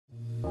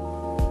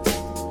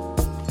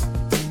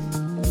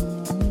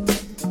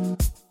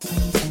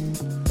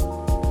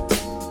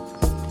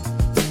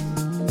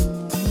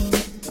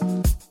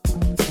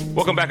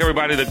Welcome back,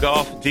 everybody, to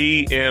Golf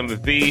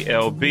DMV,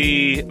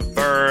 LB,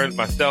 Vern,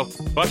 myself.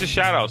 A bunch of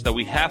shout-outs that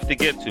we have to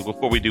get to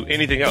before we do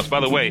anything else.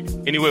 By the way,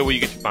 anywhere where you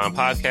get your fine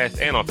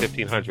podcasts and on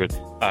 1500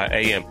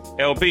 AM.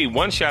 LB,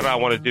 one shout-out I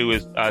want to do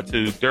is to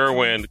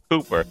Derwin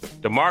Cooper,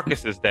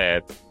 DeMarcus's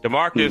dad.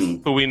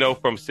 DeMarcus, who we know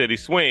from City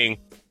Swing.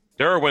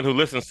 Derwin, who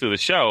listens to the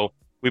show.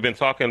 We've been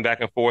talking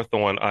back and forth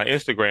on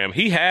Instagram.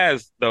 He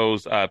has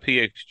those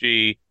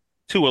PXG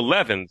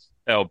 211s,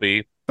 LB.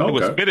 Okay. He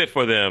was fitted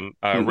for them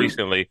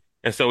recently.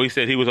 And so he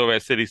said he was over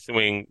at City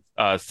Swing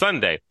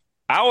Sunday.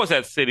 I was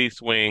at City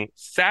Swing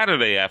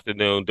Saturday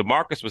afternoon.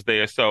 DeMarcus was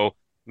there. So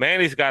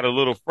Manny's got a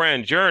little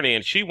friend, Journey,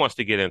 and she wants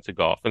to get into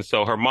golf. And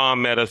so her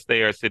mom met us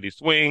there at City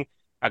Swing,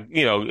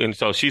 and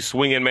so she's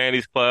swinging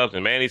Manny's clubs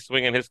and Manny's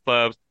swinging his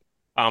clubs.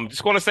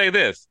 Just going to say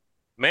this,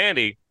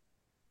 Manny,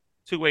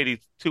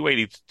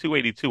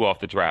 282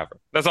 off the driver.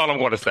 That's all I'm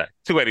going to say.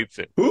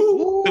 282. Ooh.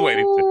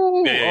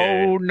 282.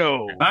 Yeah. Oh,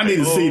 no. I need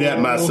to see that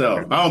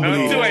myself. I don't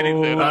believe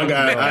 282. I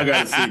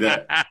got to see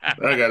that.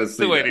 I got to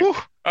see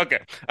that. Okay.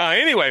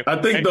 Anyway.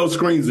 I think those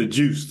screens are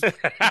juiced. Hey,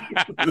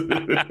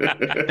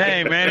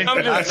 man.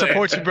 I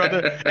support you,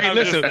 brother. Hey,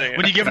 listen,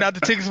 when you're giving out the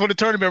tickets for the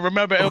tournament,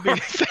 remember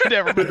LB said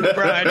that. Remember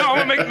Brian? No,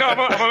 I'm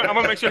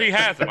gonna make sure he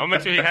has them. I'm gonna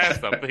make sure he has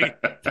something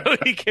so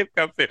he can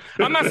come in.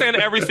 I'm not saying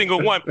every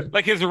single one.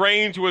 Like his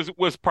range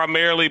was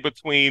primarily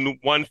between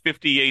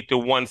 158 to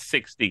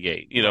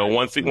 168.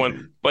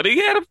 One, but he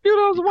had a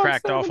few of those.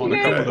 Cracked off on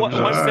a couple of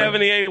them.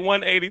 178,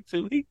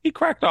 182. He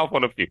cracked off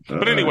on a few.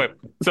 But anyway,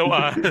 so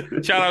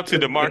shout out to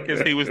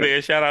DeMarcus. He was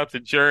there. Shout out to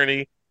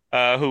Journey,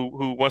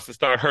 who wants to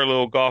start her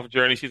little golf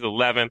journey. She's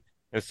 11,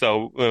 and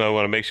so I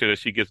want to make sure that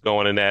she gets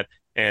going in that.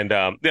 And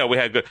we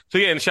had good. So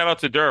and shout out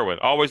to Derwin.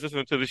 Always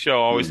listening to the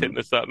show. Always hitting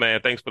us up,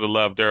 man. Thanks for the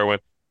love, Derwin.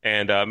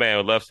 And man,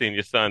 I love seeing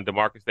your son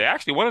DeMarcus there.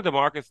 Actually, one of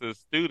DeMarcus's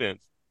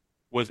students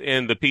was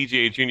in the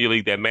PGA Junior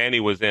League that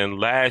Manny was in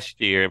last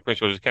year in Prince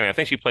George's County. I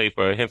think she played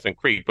for Henson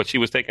Creek, but she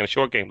was taking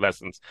short game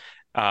lessons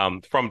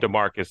from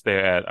DeMarcus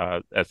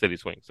there at City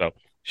Swing. So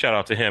shout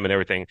out to him and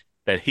everything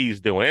that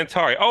he's doing. And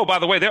Tari, by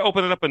the way, they're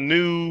opening up a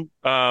new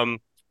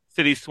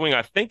City Swing,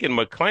 I think in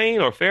McLean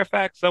or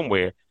Fairfax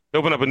somewhere. They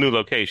open up a new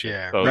location.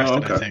 Yeah, so,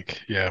 Reston, I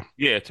think. Yeah.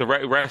 Yeah, to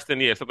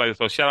Reston, something like that.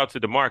 So shout out to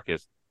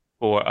DeMarcus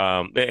for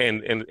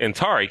and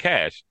Tari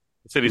Cash,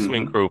 the City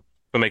Swing crew,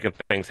 for making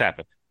things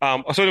happen.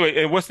 So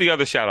anyway, and what's the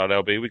other shout out,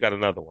 LB? We got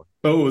another one.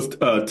 Oh, it was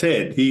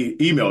Ted. He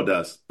emailed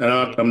us, and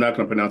I'm not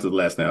going to pronounce his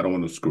last name. I don't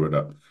want to screw it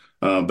up.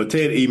 But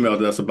Ted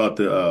emailed us about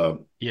the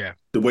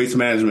waste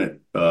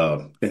management,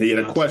 and he had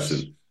a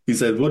question. He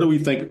said, "What do we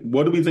think?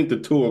 What do we think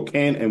the tour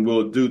can and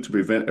will do to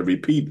prevent a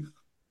repeat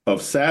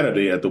of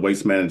Saturday at the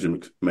Waste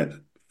Management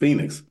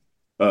Phoenix,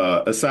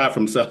 aside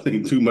from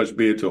selling too much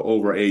beer to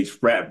overage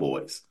frat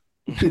boys?"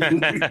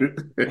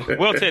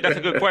 Well, Ted, that's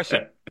a good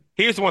question.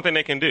 Here's one thing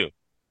they can do: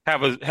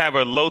 have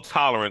a low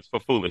tolerance for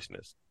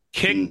foolishness.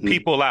 Kick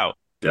people out.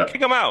 Yep.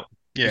 Kick them out.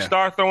 Yeah. You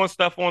start throwing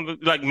stuff on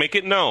make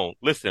it known.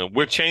 Listen,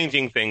 we're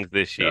changing things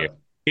this year. Yep.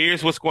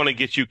 Here's what's going to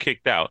get you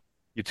kicked out.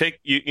 You take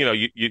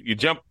you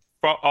jump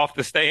off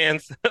the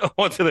stands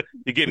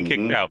you're getting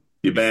kicked out.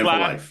 You're banned for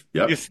life.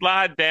 Yep. You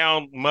slide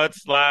down mud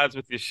slides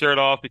with your shirt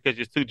off because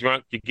you're too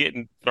drunk. You're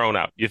getting thrown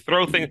out. You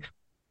throw things.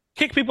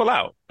 Kick people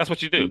out. That's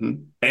what you do.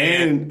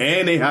 And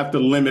they have to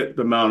limit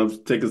the amount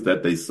of tickets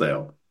that they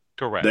sell.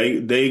 Correct. They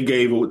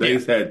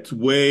had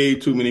way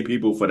too many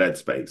people for that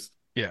space.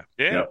 Yeah.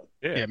 Yep.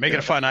 Yeah, make it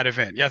a fun night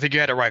event. Yeah, I think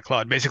you had it right,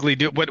 Claude. Basically,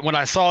 when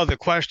I saw the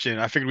question,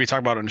 I figured we'd talk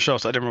about it on the show,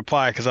 so I didn't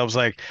reply because I was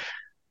like,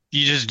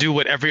 you just do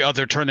what every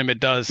other tournament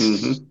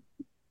does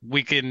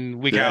week in,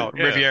 week out.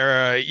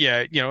 Riviera,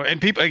 and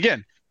people,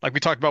 again, like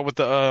we talked about with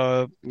the,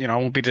 I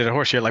won't beat it a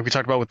horse here, like we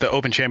talked about with the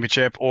Open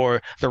Championship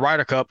or the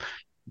Ryder Cup,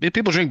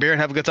 people drink beer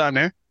and have a good time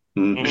there.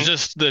 It's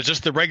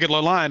just the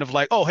regular line of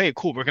like, oh, hey,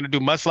 cool, we're gonna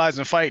do mudslides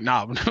and fight.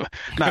 Nah,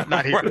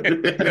 not here.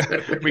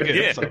 We good.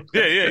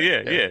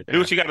 Yeah. Do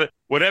what you gotta,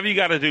 whatever you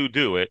gotta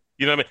do it.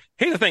 You know what I mean?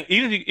 Here's the thing: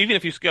 even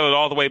if you scale it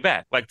all the way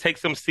back, like take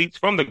some seats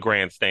from the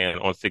grandstand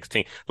on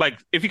 16. Like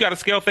if you got to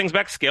scale things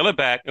back, scale it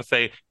back and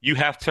say you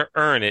have to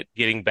earn it,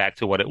 getting back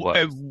to what it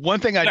was. One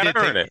thing I did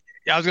think,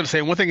 I was gonna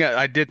say one thing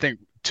I did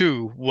think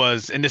too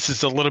was, and this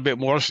is a little bit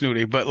more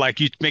snooty, but like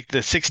you make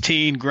the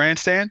 16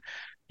 grandstand.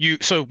 You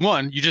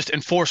just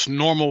enforce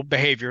normal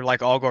behavior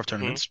like all golf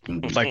tournaments,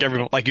 like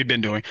everyone, like you've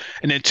been doing.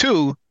 And then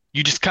two,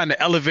 you just kind of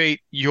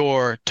elevate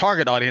your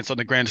target audience on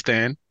the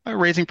grandstand by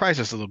raising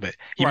prices a little bit.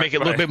 You make it a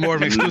little bit more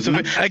of an exclusive.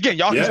 Again,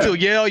 y'all can still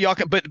yell,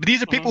 but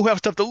these are people who have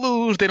stuff to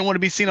lose. They don't want to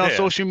be seen on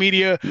social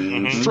media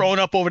throwing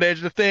up over the edge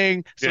of the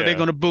thing. So they're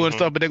going to boo and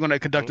stuff, but they're going to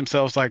conduct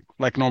themselves like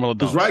normal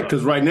adults.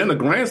 Because right now the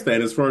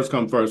grandstand is first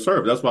come, first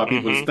serve. That's why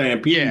people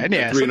stampede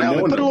at 3 in the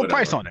morning. Put a little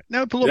price on it.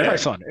 Now put a little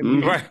price on it.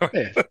 Right.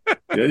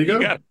 There you go.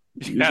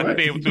 You got to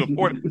be able to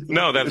afford it.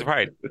 No, that's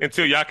right.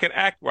 Until y'all can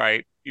act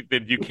right,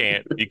 then you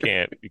can't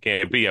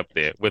be up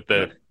there with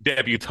the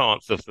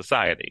debutantes of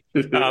society.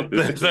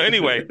 So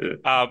anyway,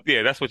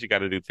 that's what you got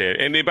to do, Ted.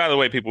 And then, by the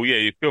way, people,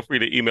 you feel free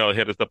to email or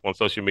hit us up on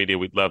social media.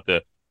 We'd love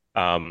to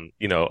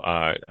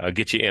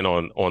get you in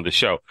on the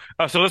show.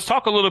 So let's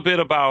talk a little bit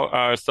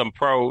about some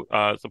pro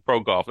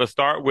golf. Let's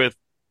start with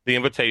the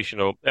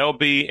Invitational.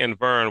 LB and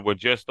Vern were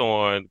just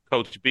on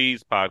Coach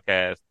B's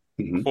podcast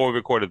before we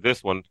recorded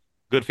this one.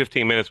 Good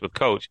 15 minutes with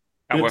Coach.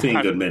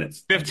 15 good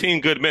minutes.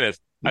 15 good minutes.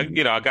 I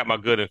got my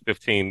good and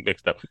 15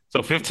 mixed up.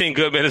 So 15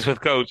 good minutes with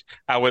Coach.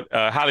 I would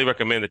highly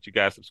recommend that you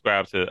guys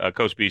subscribe to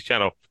Coach B's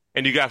channel.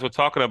 And you guys were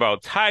talking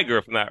about Tiger,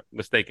 if I'm not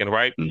mistaken,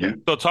 right?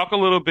 Mm-hmm. So talk a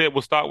little bit.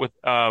 We'll start with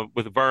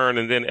Vern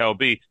and then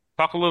LB.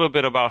 Talk a little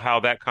bit about how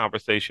that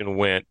conversation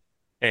went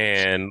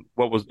and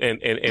what was and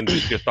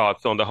your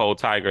thoughts on the whole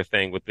Tiger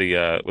thing with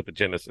the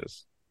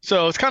Genesis.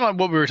 So it's kind of like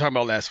what we were talking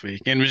about last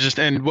week, and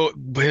what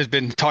has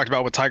been talked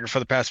about with Tiger for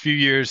the past few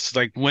years.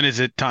 Like, when is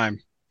it time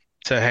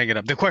to hang it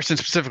up? The question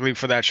specifically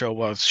for that show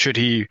was, should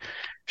he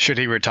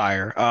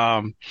retire?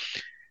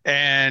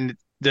 And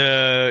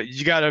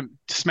you got a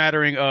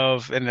smattering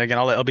of, and again,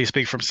 I'll let LB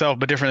speak for himself,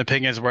 but different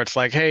opinions where it's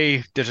like,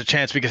 hey, there's a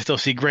chance we can still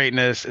see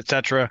greatness,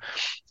 etc.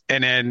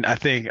 And then I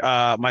think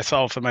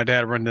myself and my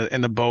dad were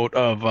in the boat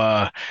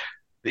of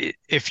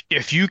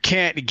if you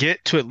can't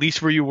get to at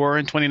least where you were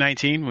in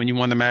 2019 when you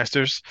won the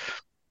Masters,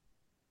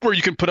 where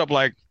you can put up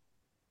like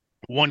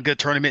one good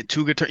tournament,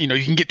 two good,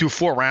 you can get through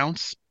 4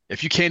 rounds.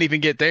 If you can't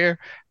even get there,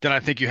 then I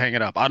think you hang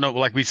it up. I know,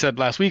 like we said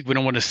last week, we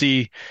don't want to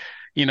see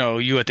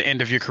you at the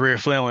end of your career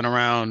flailing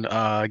around,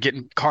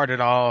 getting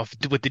carted off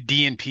with the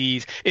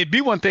DNPs. It'd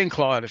be one thing,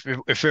 Claude,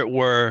 if it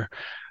were,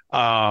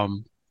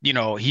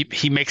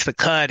 he makes the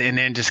cut and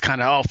then just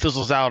kind of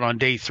fizzles out on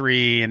day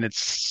 3, and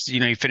it's,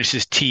 he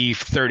finishes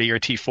T30 or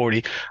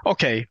T40.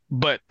 Okay,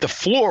 but the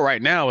floor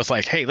right now is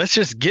like, hey, let's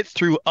just get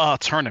through a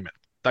tournament.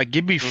 Like,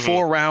 give me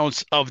 4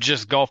 rounds of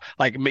just golf.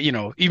 Like,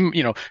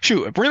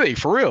 shoot, really,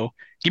 for real,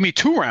 give me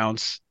 2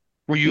 rounds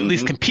where you at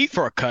least compete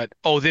for a cut.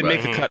 Oh, then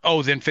make the cut.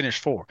 Oh, then finish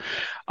 4.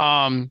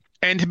 And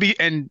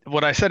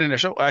what I said in the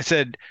show, I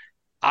said,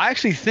 I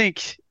actually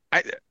think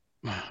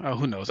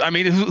who knows? I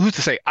mean, who's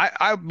to say?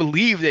 I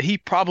believe that he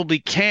probably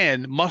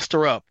can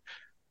muster up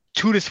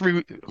 2 to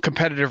 3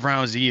 competitive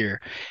rounds a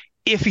year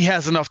if he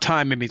has enough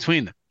time in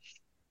between them.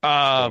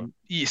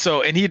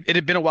 So, and it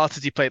had been a while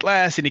since he played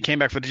last, and he came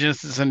back for the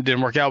Genesis and it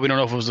didn't work out. We don't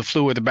know if it was the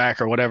flu or the back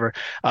or whatever.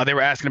 They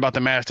were asking about the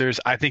Masters.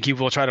 I think he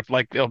will try to,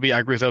 like LB, I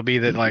agree with LB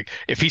that like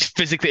if he's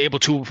physically able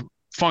to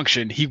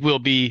function, he will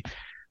be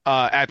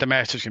at the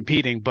Masters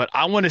competing. But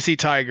I want to see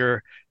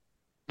Tiger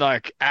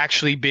like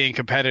actually being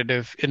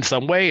competitive in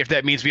some way. If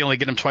that means we only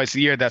get him twice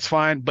a year, that's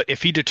fine. But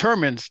if he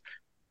determines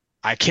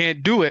I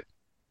can't do it,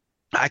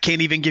 I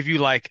can't even give you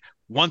like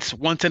once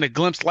in a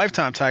glimpse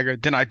lifetime Tiger,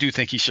 then I do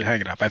think he should hang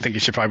it up. I think he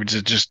should probably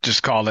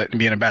just call it and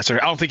be an ambassador.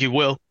 I don't think he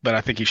will, but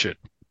I think he should.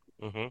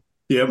 Mm-hmm.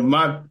 Yeah,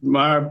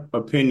 my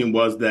opinion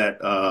was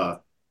that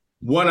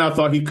one, I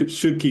thought he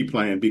should keep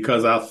playing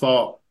because I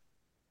thought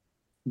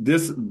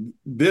this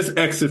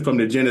exit from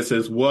the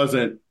Genesis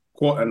wasn't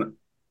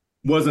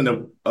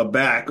a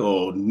back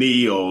or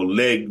knee or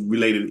leg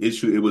related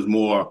issue. It was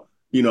more,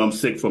 I'm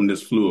sick from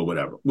this flu or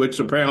whatever,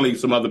 which apparently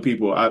some other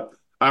people,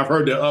 I've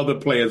heard that other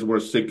players were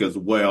sick as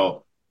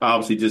well.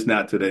 Obviously, just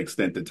not to the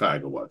extent that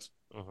Tiger was.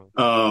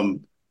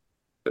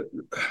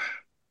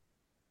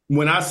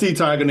 When I see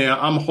Tiger now,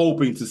 I'm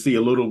hoping to see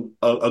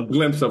a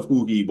glimpse of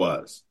who he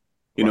was,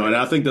 and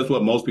I think that's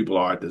what most people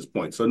are at this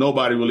point. So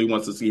nobody really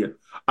wants to see it.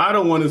 I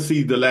don't want to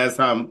see the last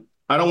time.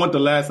 I don't want the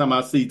last time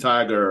I see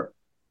Tiger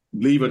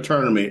leave a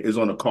tournament is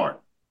on a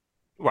cart.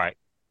 Right.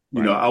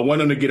 I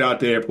want him to get out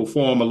there,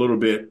 perform a little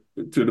bit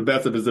to the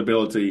best of his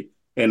ability.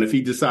 And if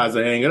he decides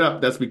to hang it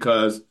up, that's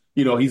because,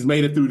 he's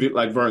made it through,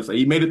 like Vern said,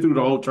 he made it through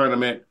the whole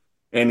tournament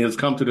and has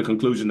come to the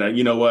conclusion that,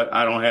 you know what,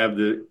 I don't have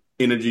the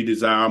energy,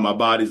 desire, my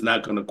body's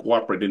not going to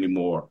cooperate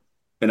anymore,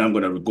 and I'm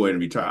going to go ahead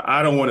and retire.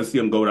 I don't want to see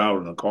him go out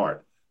on a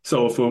cart.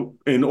 So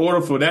in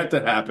order for that to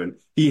happen,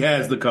 he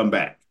has to come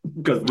back.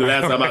 Because the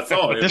last time I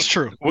saw him, that's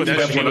true. He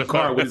left on a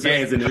cart with his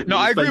hands in it. No,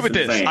 I agree with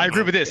this. I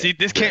agree with this.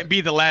 This can't be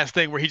the last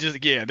thing where he just,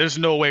 there's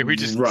no way where he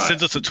just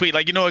sends us a tweet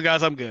like, you know what,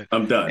 guys, I'm good.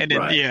 I'm done. And then,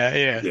 Well,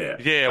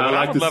 I'd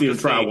like to see him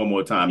try one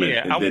more time.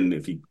 And then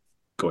if he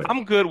go ahead.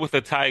 I'm good with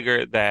a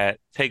Tiger that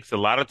takes a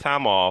lot of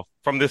time off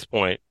from this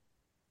point,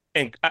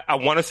 and I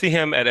want to see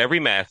him at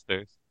every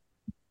Masters.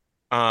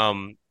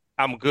 I'm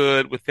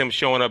good with him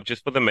showing up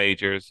just for the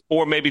majors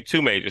or maybe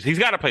 2 majors. He's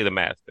got to play the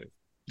Masters.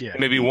 Yeah.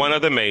 Maybe one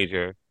other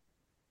major.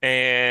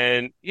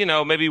 And,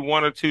 maybe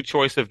 1 or 2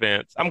 choice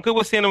events. I'm good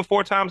with seeing him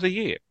 4 times a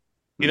year.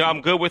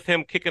 I'm good with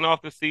him kicking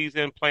off the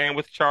season, playing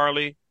with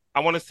Charlie.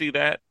 I want to see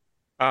that.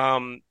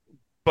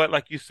 But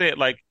like you said,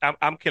 like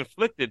I'm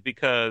conflicted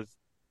because,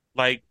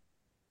 like,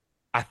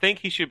 I think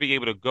he should be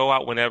able to go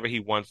out whenever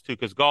he wants to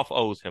because golf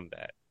owes him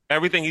that.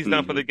 Everything he's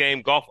done for the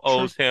game, golf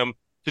owes him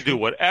to do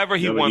whatever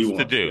he wants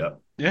to do.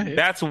 Yeah.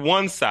 That's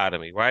one side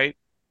of me, right?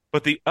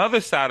 But the other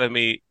side of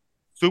me,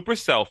 super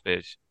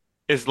selfish,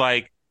 is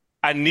like,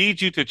 I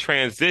need you to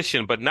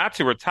transition, but not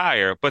to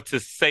retire, but to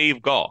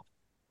save golf.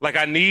 Like,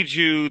 I need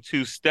you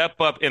to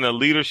step up in a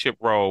leadership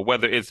role,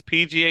 whether it's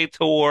PGA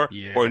Tour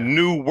or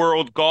New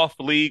World Golf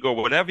League or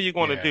whatever you're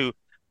going to do.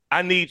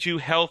 I need you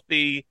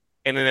healthy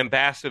and an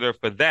ambassador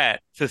for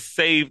that to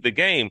save the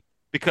game.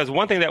 Because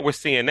one thing that we're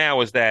seeing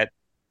now is that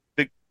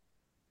the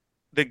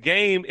the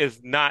game is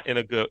not in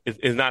a good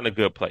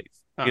place,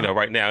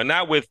 right now. And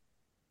not with,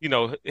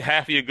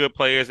 half of your good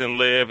players in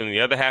Live and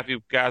the other half of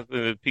you guys in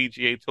the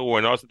PGA Tour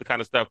and all sorts of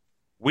kind of stuff.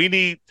 We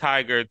need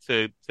Tiger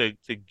to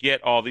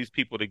get all these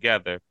people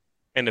together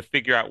and to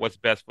figure out what's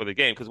best for the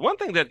game. Because one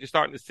thing that you're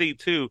starting to see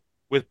too,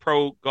 with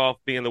pro golf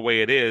being the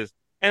way it is,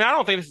 and I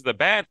don't think this is a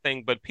bad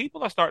thing, but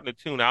people are starting to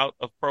tune out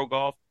of pro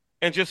golf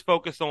and just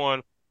focus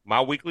on my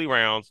weekly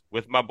rounds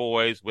with my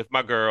boys, with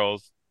my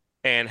girls,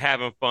 and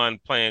having fun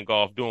playing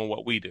golf, doing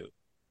what we do.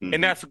 Mm-hmm.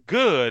 And that's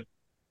good,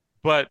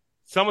 but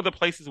some of the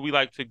places we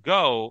like to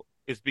go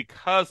is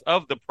because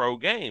of the pro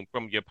game,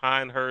 from your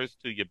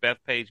Pinehurst to your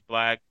Bethpage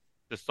Black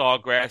to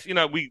Sawgrass.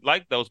 We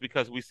like those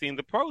because we've seen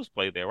the pros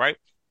play there, right?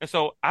 And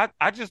so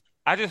I just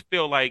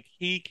feel like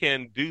he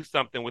can do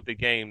something with the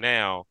game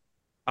now,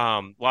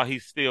 while he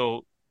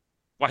still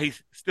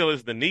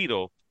is the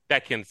needle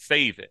that can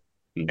save it.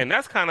 Mm-hmm. And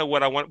that's kind of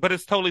what I want. But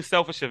it's totally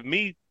selfish of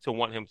me to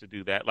want him to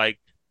do that. Like,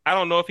 I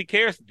don't know if he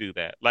cares to do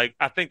that. Like,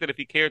 I think that if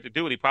he cared to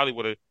do it, he probably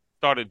would have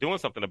started doing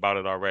something about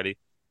it already.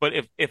 But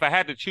if I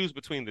had to choose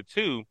between the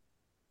two,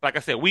 like I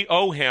said, we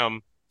owe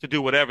him to do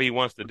whatever he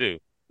wants to do.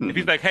 Mm-hmm. If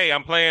he's like, hey,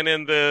 I'm playing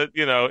in the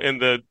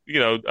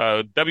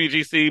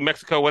WGC,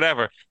 Mexico,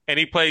 whatever, and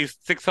he plays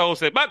 6 holes,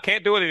 said, but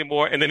can't do it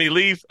anymore, and then he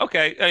leaves,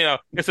 okay,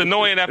 it's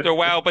annoying after a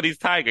while, but he's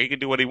Tiger. He can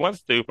do what he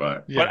wants to.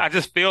 Right. Yeah. But I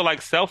just feel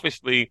like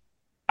selfishly,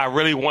 I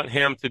really want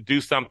him to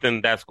do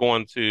something that's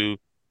going to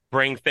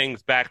bring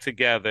things back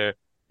together,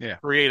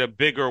 create a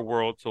bigger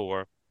world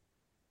tour,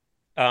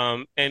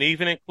 and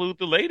even include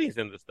the ladies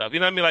in the stuff. You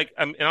know what I mean? Like,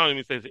 I don't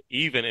even say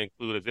even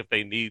include as if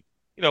they need,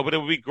 but it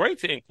would be great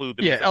to include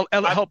them. Yeah,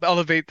 help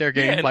elevate their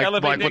game, like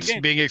what's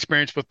game. Being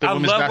experienced with the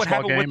women's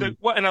basketball game.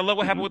 And I love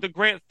what happened with the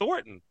Grant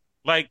Thornton.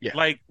 Like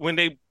when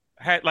they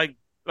had like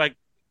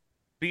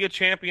be a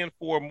champion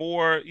for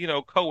more,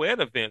 co-ed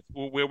events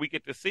where we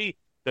get to see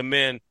the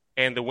men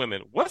and the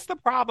women. What's the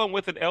problem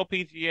with an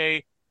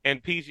LPGA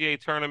and PGA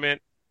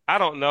tournament? I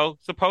don't know.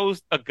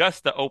 Suppose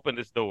Augusta opened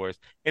its doors,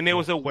 and there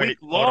was a week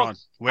long. Hold on.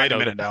 Wait a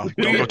minute now.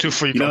 Don't go too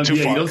far. You go too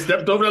far. You don't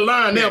step over the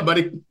line now,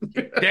 buddy.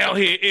 Down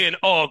here in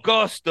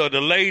Augusta, the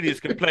ladies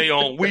can play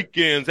on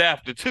weekends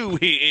after 2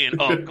 here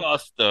in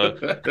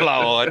Augusta,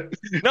 Claude.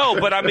 No,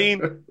 but I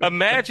mean,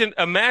 imagine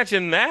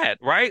that,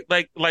 right?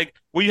 Like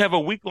we have a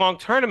week-long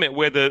tournament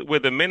where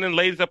the men and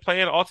ladies are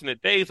playing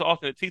alternate days,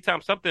 alternate tee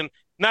time, something.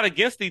 Not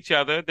against each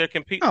other. They're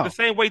competing the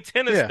same way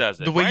tennis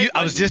does it. The way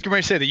I was just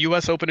going to say the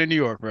U.S. Open in New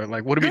York, bro.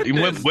 Like, what do we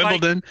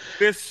Wimbledon? Like,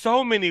 there's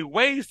so many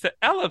ways to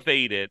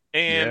elevate it,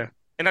 and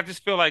I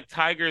just feel like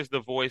Tiger is the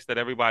voice that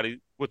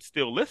everybody would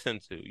still listen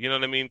to. You know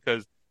what I mean?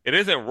 Because it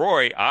isn't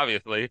Rory,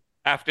 obviously.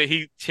 After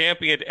he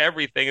championed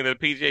everything in the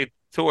PGA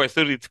Tour, as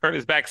soon as he turned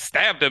his back,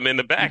 stabbed him in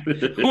the back with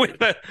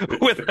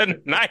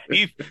a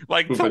knife,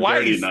 like with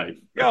twice. A knife.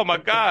 Oh my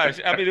gosh!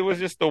 I mean, it was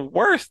just the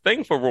worst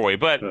thing for Roy,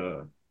 but.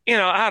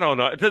 I don't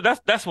know.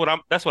 That's what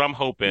I'm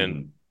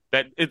hoping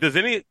that it does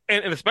and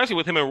especially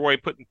with him and Roy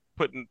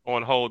putting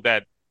on hold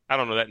that, I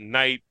don't know, that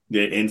night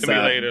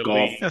inside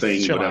golf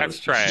thing. That's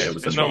trash.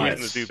 There's no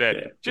reason to do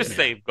that. Just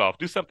save golf.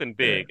 Do something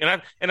big. Yeah.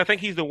 And I think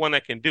he's the one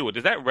that can do it.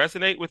 Does that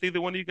resonate with either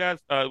one of you guys?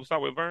 We'll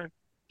start with Vern.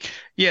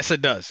 Yes,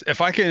 it does.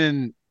 If I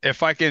can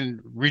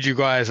read you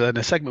guys in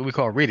a segment we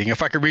call reading,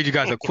 if I could read you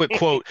guys a quick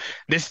quote,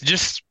 this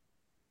just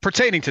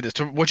pertaining to this,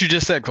 to what you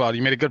just said, Claude.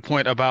 You made a good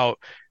point about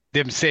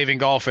them saving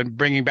golf and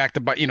bringing back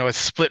it's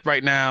split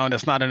right now and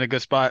it's not in a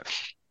good spot.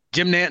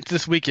 Jim Nantz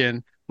this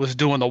weekend was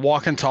doing the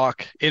walk and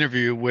talk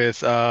interview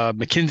with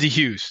Mackenzie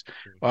Hughes,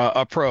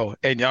 a pro.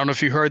 And I don't know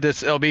if you heard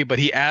this, LB, but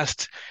he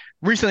asked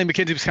recently,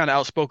 Mackenzie was kind of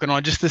outspoken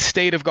on just the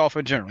state of golf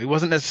in general. He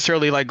wasn't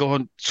necessarily like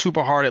going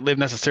super hard at Live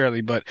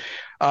necessarily, but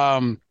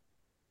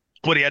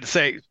what he had to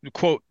say,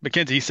 quote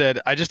Mackenzie, he said,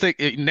 I just think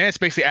Nantz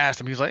basically asked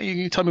him, he's like,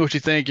 you tell me what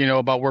you think,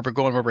 about where we're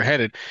going, where we're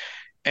headed.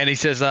 And he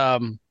says,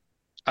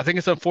 I think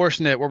it's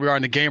unfortunate where we are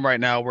in the game right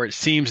now, where it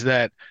seems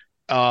that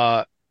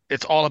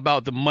it's all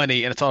about the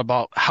money and it's all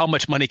about how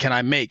much money can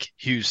I make,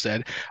 Hughes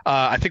said.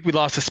 I think we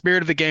lost the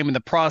spirit of the game in the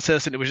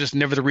process, and it was just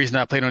never the reason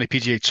I played on a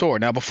PGA Tour.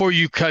 Now, before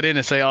you cut in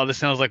and say, oh, this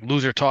sounds like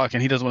loser talk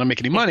and he doesn't want to make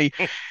any money,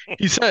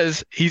 he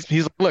says, he's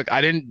like, look, I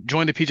didn't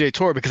join the PGA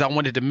Tour because I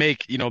wanted to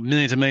make,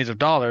 millions and millions of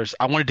dollars.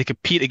 I wanted to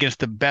compete against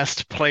the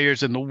best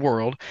players in the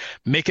world,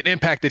 make an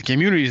impact in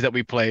communities that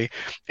we play,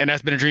 and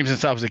that's been a dream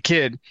since I was a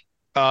kid.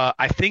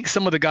 I think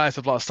some of the guys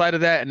have lost sight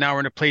of that, and now we're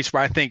in a place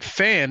where I think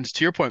fans,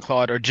 to your point,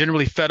 Claude, are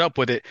generally fed up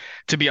with it,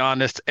 to be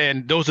honest,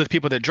 and those are the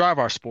people that drive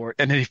our sport.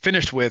 And then he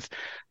finished with,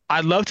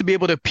 I'd love to be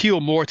able to appeal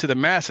more to the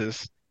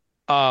masses,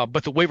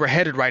 but the way we're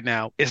headed right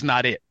now is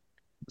not it.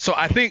 So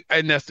I think,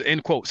 and that's the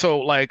end quote. So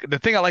like the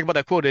thing I like about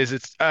that quote is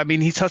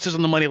he touches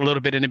on the money a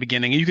little bit in the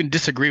beginning, and you can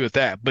disagree with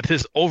that, but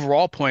his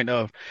overall point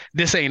of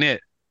this ain't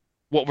it.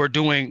 what we're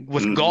doing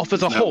with golf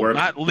as a whole,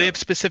 not live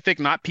specific,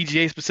 not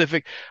PGA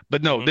specific,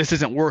 but no, this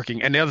isn't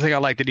working. And the other thing I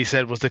liked that he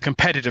said was the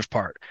competitive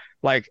part.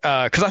 Like,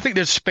 because I think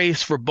there's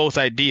space for both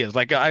ideas.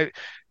 Like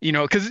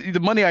because the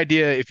money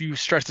idea, if you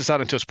stretch this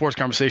out into a sports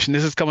conversation,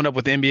 this is coming up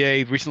with the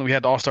NBA. Recently, we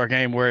had the All-Star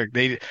game where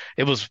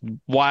it was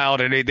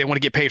wild, and they want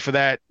to get paid for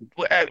that.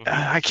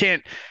 I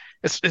can't.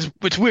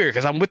 It's weird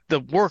because I'm with the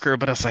worker,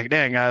 but it's like,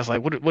 dang, guys,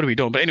 like, what are we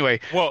doing? But anyway.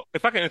 Well,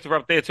 if I can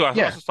interrupt there too, I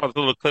also saw this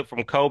little clip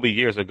from Kobe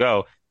years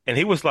ago, and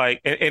he was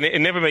like, and it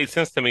never made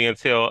sense to me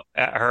until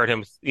I heard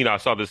him. I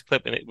saw this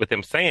clip with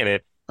him saying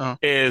it.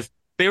 Is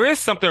there is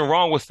something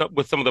wrong with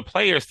some of the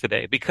players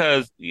today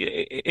because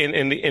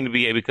in the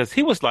NBA, because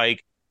he was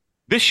like,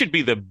 this should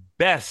be the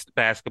best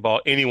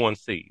basketball anyone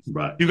sees.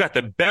 Right. You got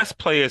the best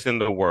players in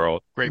the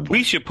world. Great.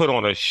 We should put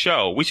on a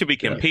show. We should be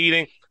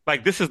competing. Yeah.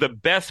 Like, this is the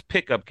best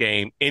pickup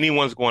game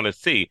anyone's going to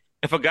see.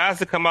 And for guys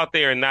to come out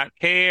there and not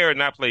care and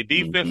not play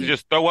defense and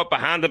just throw up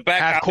behind the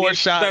back, half-court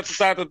shots.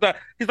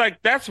 He's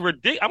like, that's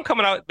ridiculous. I'm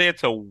coming out there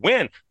to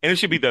win, and it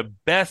should be the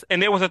best.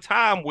 And there was a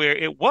time where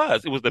it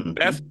was the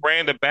best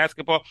brand of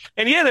basketball.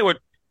 And yeah, they were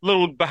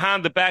little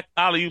behind the back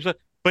alley-oops,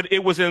 but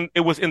it was in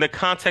the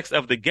context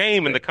of the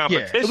game and the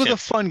competition. Yeah, it was a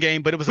fun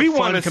game, but it was a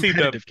fun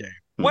competitive game.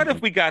 What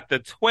if we got the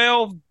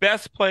 12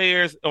 best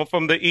players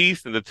from the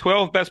East and the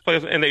 12 best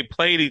players, and they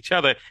played each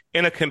other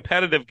in a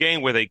competitive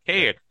game where they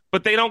cared?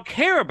 But they don't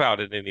care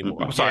about it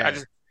anymore. I'm sorry.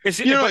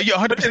 You're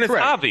 100% it's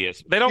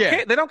obvious. They don't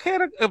care. They don't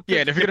care. And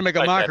if you're gonna make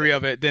a mockery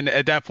of it, then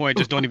at that point,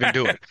 just don't even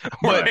do it.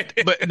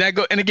 But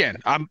and again,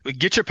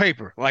 get your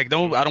paper. Like, I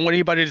don't want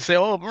anybody to say,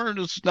 "Oh, Vern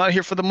is not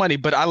here for the money."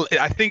 But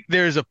I think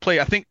there's a play.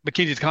 I think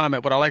McKenzie's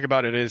comment. What I like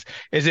about it is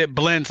it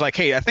blends. Like,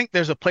 hey, I think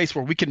there's a place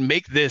where we can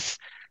make this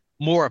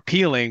more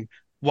appealing,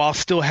 while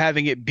still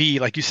having it be,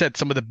 like you said,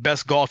 some of the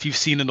best golf you've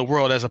seen in the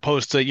world, as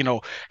opposed to,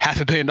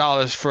 $500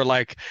 million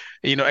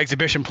for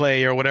exhibition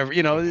play or whatever,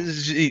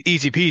 it's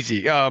easy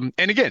peasy.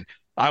 And again,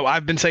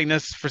 I've been saying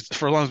this for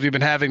as long as we've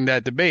been having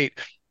that debate,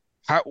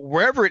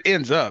 wherever it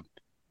ends up,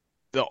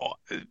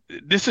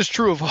 this is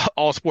true of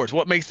all sports.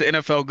 What makes the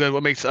NFL good,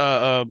 what makes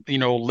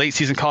late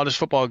season college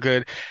football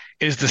good,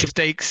 is the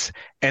stakes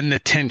and the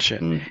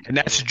tension. And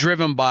that's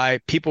driven by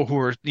people who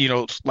are,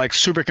 like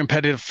super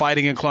competitive,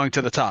 fighting and clawing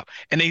to the top.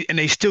 And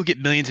they still get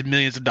millions and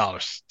millions of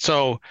dollars.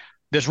 So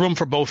there's room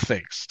for both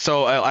things.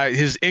 So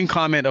his in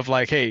comment of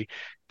like, hey,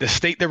 the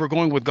state that we're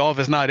going with golf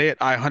is not it,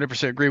 I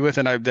 100% agree with.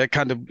 And that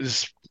kind of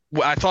is,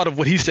 I thought of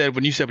what he said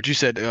when you said what you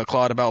said,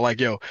 Claude, about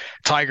like,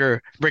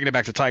 Tiger, bringing it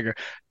back to Tiger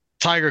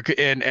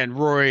and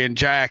Rory and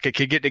Jack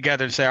could get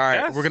together and say, all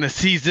right, we're going to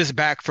seize this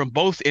back from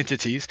both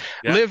entities.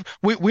 Live,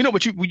 we know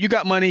what you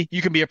got money.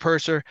 You can be a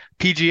purser.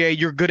 PGA,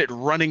 you're good at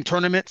running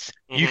tournaments.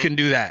 You can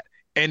do that.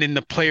 And then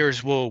the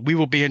players we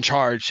will be in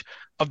charge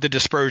of the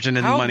dispersion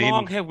and the money. How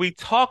long have we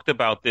talked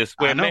about this?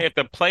 Where, man, if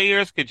the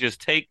players could just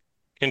take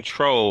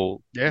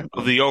control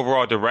of the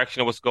overall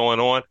direction of what's going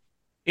on,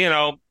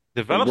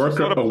 develop some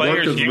sort of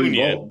players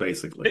union, revolt,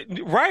 basically.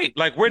 Right.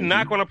 Like, we're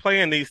not going to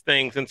play in these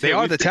things until they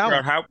are the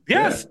talent.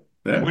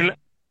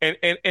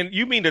 And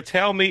you mean to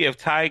tell me if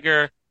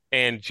Tiger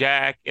and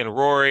Jack and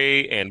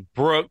Rory and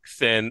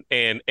Brooks and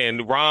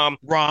Rahm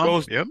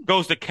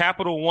goes to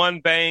Capital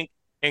One Bank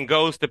and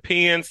goes to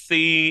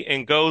PNC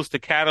and goes to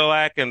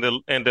Cadillac and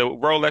the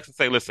Rolex and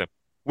say, listen,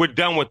 we're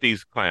done with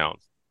these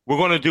clowns. We're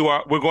going to do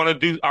our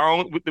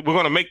own. We're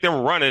going to make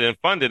them run it and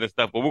fund it and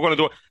stuff. But we're going to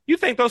do it. You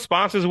think those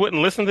sponsors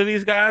wouldn't listen to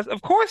these guys?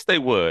 Of course they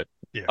would.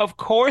 Yeah. Of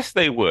course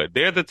they would.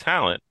 They're the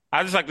talent.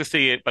 I just like to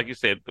see it, like you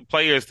said, the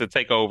players to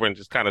take over and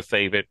just kind of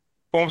save it,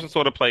 form some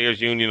sort of players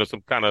union or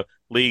some kind of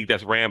league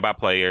that's ran by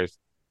players.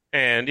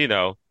 And, it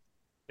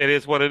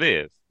is what it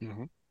is.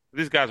 Mm-hmm.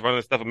 These guys running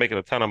this stuff and making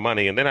a ton of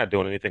money, and they're not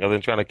doing anything other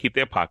than trying to keep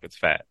their pockets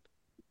fat.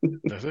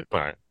 That's it. All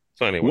right.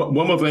 So anyway.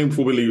 One more thing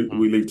before we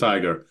leave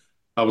Tiger.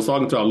 I was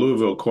talking to our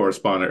Louisville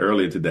correspondent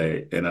earlier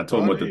today, and I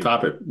told him what the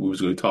topic we was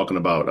going to be talking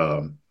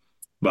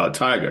about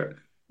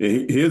Tiger.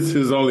 And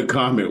his only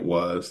comment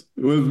was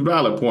a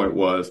valid point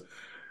was,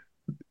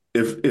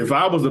 if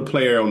I was a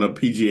player on a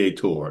PGA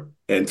tour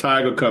and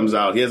Tiger comes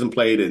out, he hasn't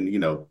played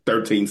in,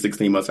 13,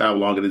 16 months, how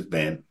long it has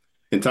been,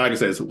 and Tiger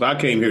says, well, I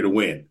came here to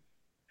win,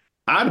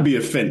 I'd be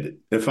offended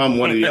if I'm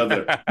one of the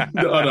other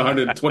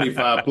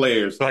 125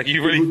 players. Like,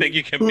 you really think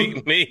you can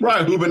beat me?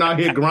 Right, who've been out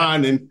here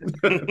grinding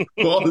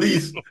all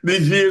these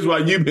years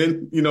while you've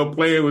been,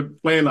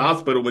 playing the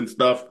hospital and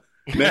stuff.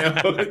 Now,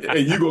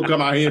 and you gonna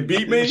come out here and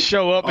beat me?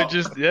 Show up and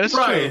just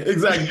right, true.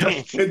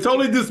 Exactly, and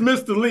totally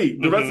dismiss the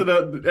league. The rest of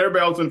everybody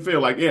else in the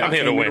field, like, I'm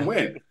here to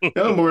win.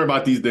 Don't worry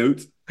about these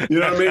dudes. You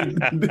know what I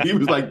mean? He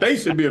was like, they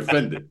should be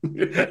offended.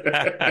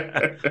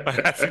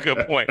 That's a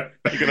good point.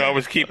 You can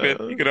always keep it.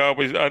 You can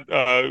always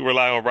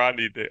rely on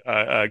Rodney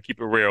to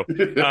keep it real.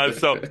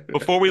 So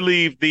before we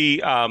leave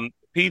the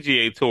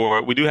PGA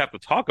Tour, we do have to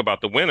talk about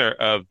the winner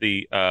of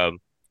the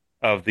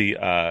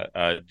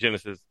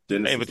Genesis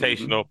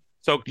Invitational. Mm-hmm.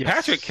 So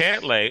Patrick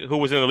Cantlay, who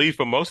was in the lead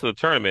for most of the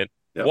tournament,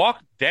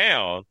 walked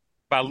down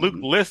by Luke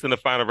List in the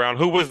final round,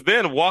 who was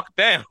then walked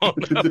down.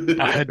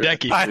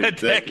 Hideki.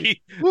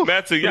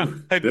 Matsu,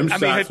 Them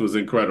shots was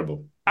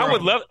incredible. I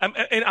would love,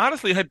 and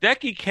honestly,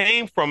 Hideki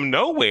came from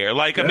nowhere.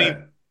 Like, I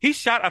mean, he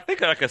shot, I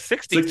think, like a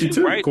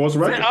 62, right? Course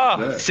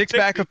record. Six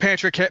back of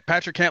Patrick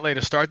Cantlay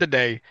to start the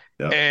day,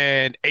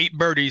 and 8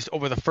 birdies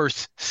over the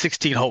first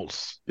 16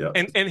 holes. Yeah.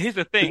 And here's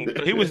the thing: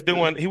 so he was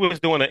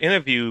doing an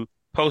interview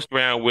post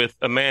round with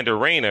Amanda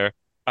Rayner,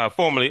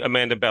 formerly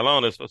Amanda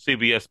Ballonis for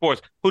CBS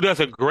Sports, who does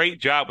a great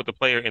job with the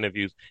player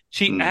interviews.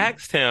 She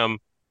asked him,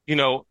 you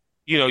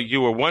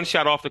were one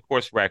shot off the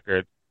course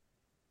record.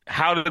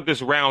 How did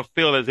this round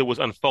feel as it was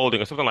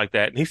unfolding or something like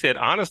that? And he said,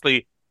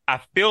 honestly, I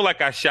feel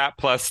like I shot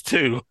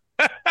 +2.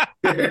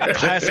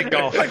 Classic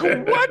golf. Like,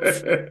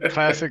 what?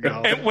 Classic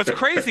golf. And what's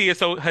crazy is,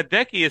 so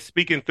Hideki is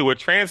speaking through a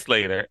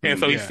translator. And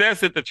so he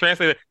says it, the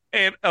translator,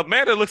 and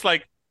Amanda looks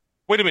like,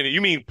 wait a minute,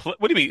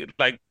 what do you mean?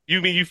 Like,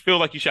 you mean you feel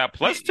like you shot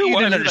 +2? You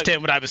didn't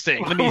understand what I was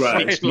saying.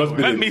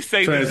 Let me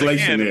say this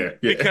again, there.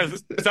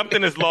 Because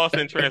something is lost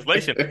in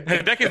translation.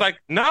 Hideki's like,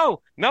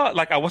 no,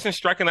 like I wasn't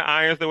striking the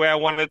irons the way I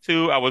wanted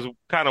to. I was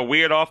kind of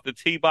weird off the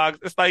tee box.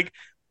 It's like,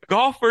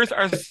 golfers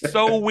are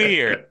so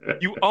weird.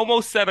 You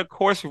almost set a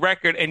course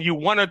record and you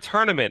won a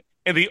tournament,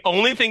 and the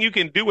only thing you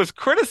can do is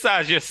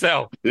criticize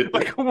yourself.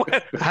 Like,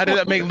 what? How did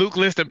that make Luke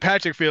List and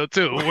Patrick feel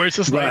too? Where it's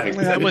just like,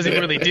 I wasn't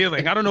really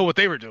dealing. I don't know what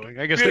they were doing.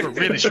 I guess they were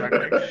really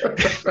struggling.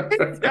 He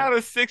shot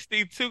a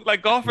 62.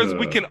 Like, golfers,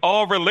 we can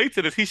all relate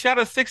to this. He shot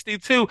a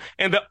 62,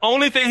 and the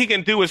only thing he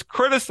can do is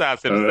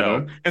criticize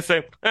himself and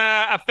say,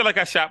 I feel like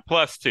I shot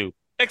 +2.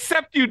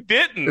 Except you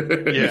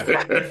didn't.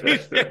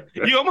 Yeah.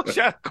 You almost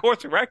shot a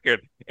course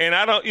record. And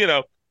I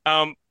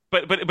don't,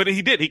 but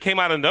he did. He came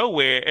out of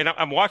nowhere. And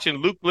I'm watching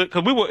Luke,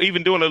 because we were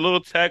even doing a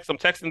little text. I'm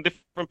texting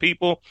different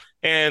people.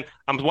 And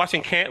I'm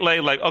watching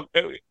Cantlay, like,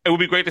 it would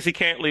be great to see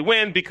Cantlay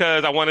win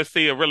because I want to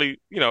see a really,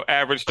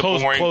 average to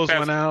boring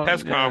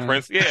press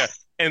conference. Yeah.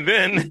 And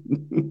then,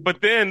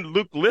 but then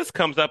Luke List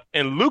comes up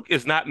and Luke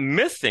is not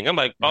missing. I'm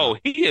like, oh,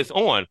 he is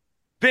on.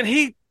 Then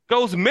he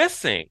goes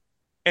missing.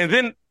 And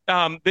then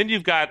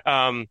you've got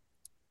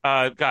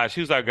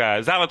who's our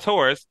guy?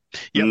 Zalatoris.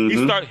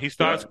 Yep. He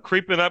starts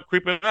creeping up,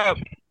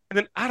 and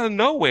then out of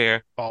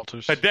nowhere,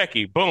 falters.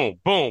 Hideki, boom,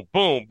 boom,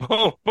 boom,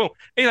 boom, boom.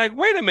 And you're like,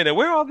 wait a minute,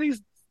 where are all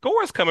these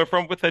scores coming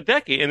from with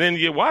Hideki? And then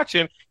you're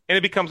watching, and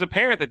it becomes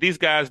apparent that these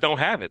guys don't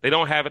have it. They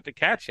don't have it to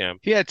catch him.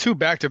 He had 2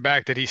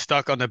 back-to-back that he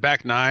stuck on the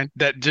back 9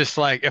 that just,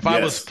 like, if I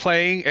was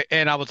playing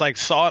and I was like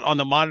saw it on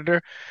the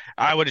monitor,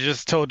 I would have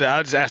just I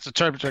just asked the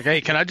tournament, like,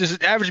 hey, can I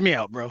just average me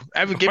out, bro?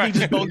 Give me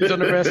just bogeys on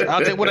the rest.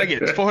 I'll take what I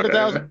get.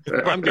 400,000?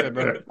 I'm good,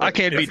 bro. I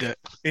can't beat that.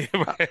 I can't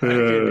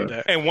beat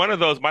that. And one of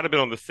those might have been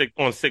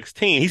on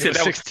 16. He said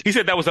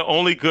that was the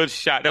only good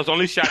shot. That was the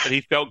only shot that he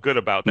felt good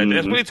about.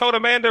 That's what he told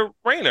Amanda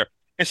Rayner.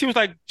 And she was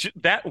like,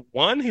 that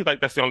one? He's like,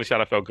 that's the only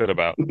shot I felt good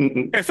about.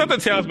 And something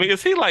tells me,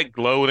 is he like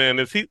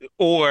gloating?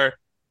 Or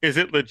is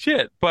it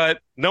legit?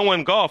 But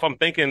knowing golf, I'm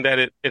thinking that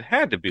it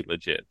had to be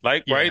legit.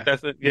 Like, right?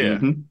 That's it. Yeah.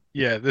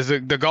 Yeah. There's the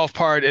golf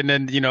part. And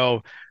then,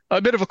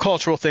 a bit of a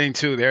cultural thing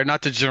too there,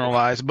 not to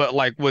generalize, but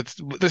like with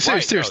the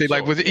seriously,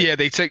 like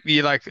they take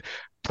the like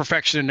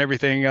perfection and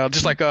everything,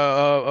 just like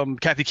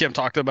Kathy Kim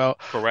talked about.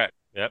 Correct.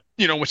 Yep.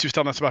 When she was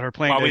telling us about her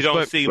playing. While we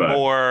don't see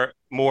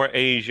more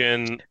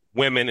Asian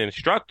women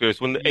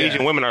instructors, when the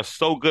Asian women are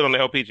so good on the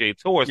LPGA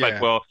tour, it's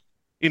like, well,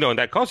 in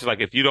that culture,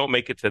 like, if you don't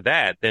make it to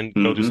that, then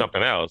go do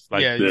something else.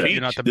 Like, you're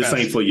not the best. This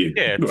ain't for you.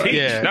 Yeah, teach.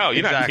 Yeah, no,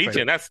 you're not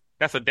teaching. That's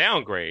a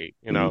downgrade.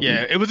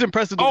 Yeah, it was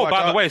impressive to watch.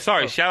 By the way,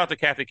 sorry, shout out to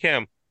Kathy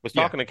Kim. Was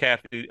talking to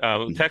Kathy,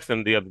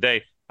 texting the other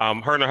day.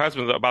 Her and her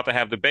husband are about to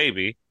have the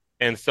baby.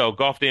 And so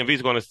Golf DMV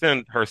is going to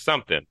send her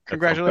something.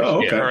 Congratulations. Oh,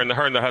 okay. Yeah,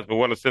 her and the husband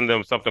want to send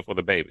them something for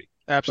the baby.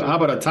 Absolutely. So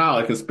how about a towel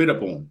I can spit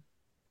up on?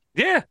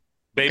 Yeah.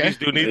 Babies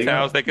do need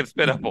towels they can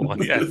spit up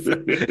on. Yes.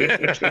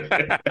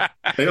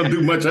 They don't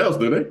do much else,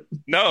 do they?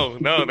 No.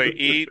 They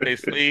eat, they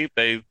sleep,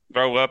 they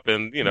throw up,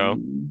 and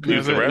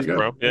use the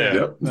restroom.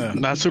 Yeah.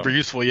 Not super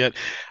useful yet.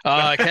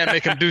 I can't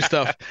make them do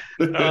stuff.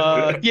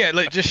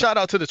 Just shout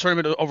out to the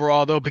tournament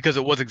overall though, because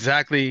it was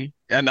exactly.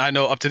 And I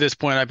know up to this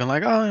point I've been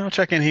like, I'll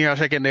check in here, I'll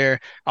check in there.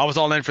 I was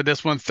all in for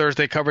this one.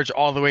 Thursday coverage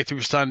all the way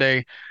through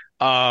Sunday.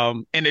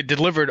 And it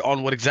delivered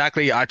on what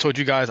exactly I told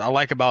you guys I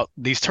like about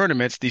these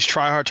tournaments, these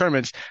try-hard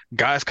tournaments.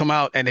 Guys come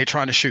out and they're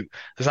trying to shoot.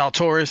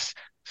 Zalatoris,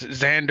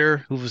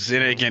 Xander, who was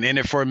in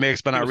it for a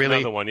mix, but not really.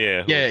 Another one,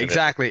 yeah. Yeah,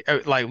 exactly.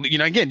 Like,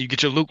 again, you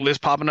get your Luke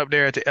List popping up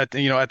there at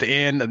the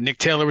end. Nick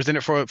Taylor was in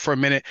it for a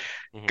minute.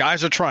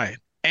 Guys are trying.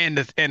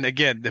 And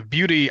again, the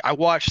beauty, I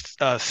watched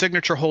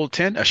Signature Hole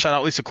 10. Shout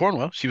out Lisa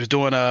Cornwell. She was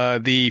doing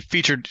the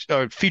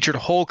featured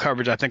hole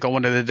coverage, I think, on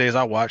one of the days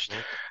I watched.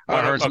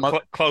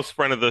 Close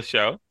friend of the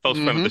show.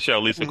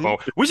 Lisa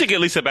Cornwell. We should get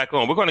Lisa back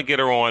on. We're going to get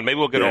her on. Maybe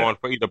we'll get her on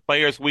for either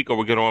Players Week or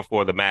we'll get her on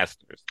for the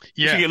Masters.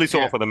 We should get Lisa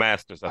on for the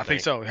Masters, I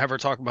think so. Have her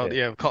talk about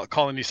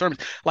calling these sermons.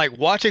 Like,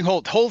 watching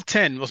hole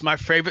 10 was my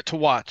favorite to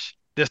watch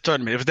this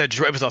tournament.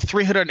 It was a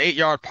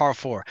 308-yard par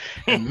 4.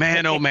 And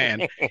man, oh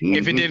man,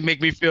 if it didn't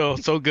make me feel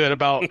so good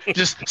about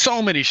just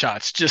so many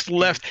shots just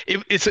left.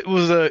 It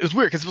was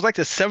weird because it was like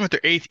the 7th or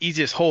 8th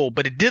easiest hole,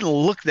 but it didn't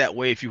look that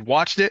way if you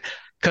watched it.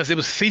 because it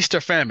was feast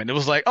or famine. It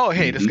was like, oh,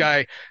 hey, this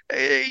guy,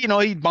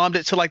 he bombed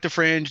it to like the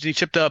fringe, and he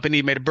chipped up, and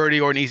he made a birdie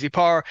or an easy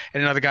par,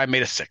 and another guy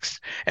made a six,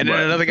 and then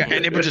Right. another guy,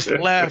 and it was just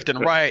left and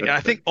right. And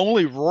I think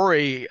only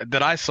Rory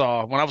that I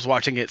saw when I was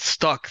watching it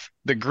stuck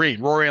the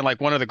green. Rory and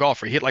like one other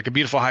golfer, he hit like a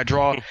beautiful high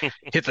draw,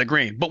 hit the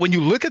green. But when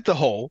you look at the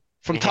hole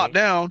from top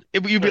down,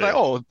 you'd be like,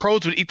 oh,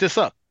 pros would eat this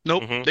up.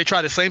 Nope. They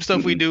tried the same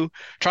stuff we do,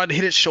 tried to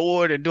hit it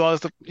short and do all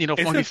this,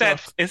 funky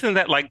stuff. Isn't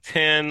that like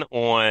 10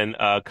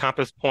 on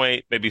Compass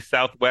Point, maybe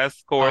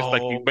Southwest course?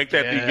 Like you make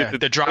that, you get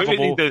the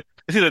drivable.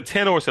 It's either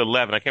 10 or it's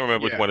 11. I can't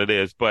remember which one it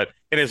is, but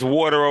and it's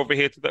water over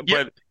here. But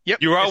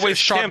you're always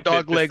sharp tempted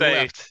dog to leg say,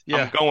 left.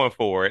 I'm going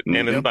for it.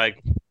 And it's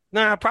like,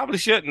 nah, I probably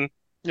shouldn't.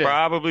 Yeah.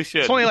 Probably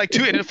should. It's only like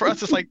and for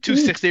us, it's like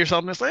 260 or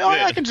something. It's like,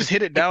 I can just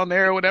hit it down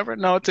there or whatever.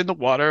 No, it's in the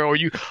water, or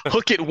you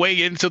hook it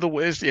way into the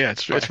whiz. Yeah,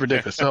 it's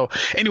ridiculous. So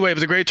anyway, it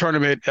was a great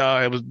tournament.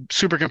 It was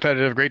super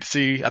competitive. Great to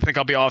see. I think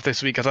I'll be off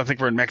this week because I think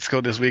we're in Mexico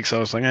this week.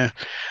 So it's like, Yeah,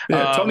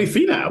 Tony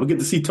Finau. We get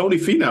to see Tony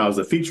Finau as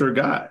a featured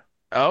guy.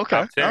 Oh, okay.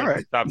 Top 10. All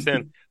right. Top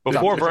 10.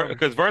 Before Vern,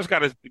 because Vern's got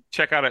to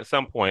check out at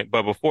some point,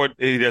 but before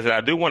he does it,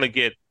 I do want to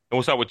get, and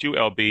we'll start with you,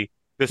 LB,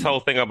 this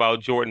whole thing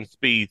about Jordan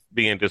Spieth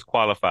being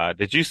disqualified.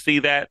 Did you see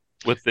that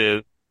with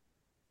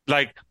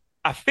like,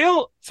 I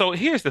feel, so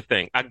here's the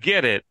thing. I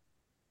get it,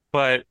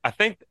 but I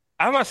think,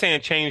 I'm not saying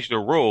change the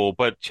rule,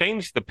 but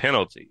change the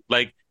penalty.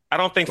 Like, I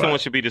don't think someone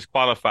should be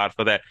disqualified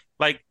for that.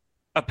 Like,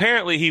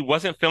 apparently he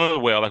wasn't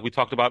feeling well, like we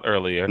talked about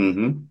earlier.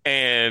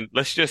 And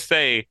let's just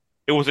say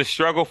it was a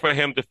struggle for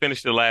him to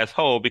finish the last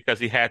hole because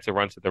he had to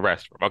run to the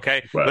restroom.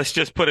 Okay. Right. Let's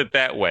just put it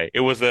that way. It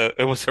was a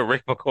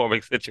Rick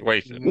McCormick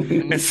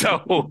situation. and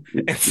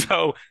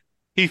so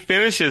he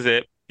finishes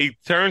it. He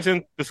turns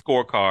in the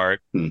scorecard.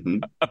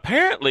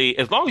 Apparently,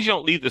 as long as you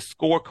don't leave the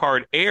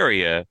scorecard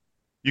area,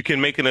 you can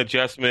make an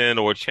adjustment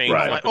or change.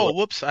 Right. Like, oh,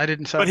 whoops, I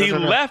didn't. But he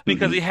left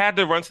because he had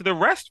to run to the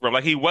restroom.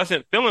 Like he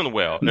wasn't feeling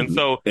well,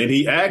 and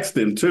he asked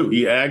them too.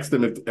 He asked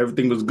them if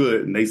everything was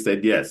good, and they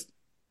said yes.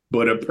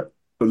 But at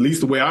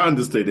least the way I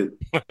understood it,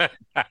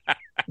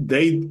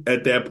 they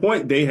at that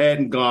point they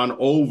hadn't gone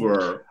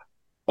over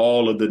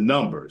all of the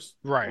numbers.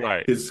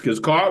 Right. His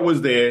card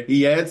was there.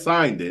 He had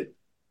signed it.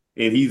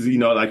 And he's,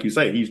 like you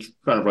say, he's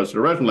trying to rush to the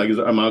restroom. Like,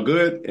 am I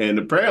good? And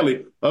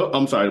apparently,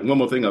 I'm sorry, one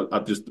more thing I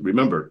just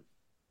remembered.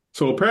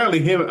 So apparently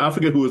I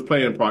forget who his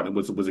playing partner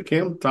was. Was it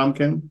Kim? Tom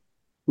Kim?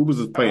 Who was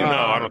his playing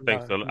partner? No, I don't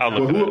think so. I'll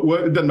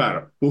look it doesn't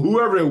matter. Well,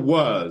 whoever it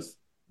was,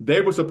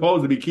 they were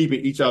supposed to be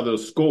keeping each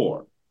other's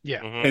score.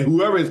 Yeah. And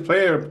whoever his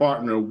player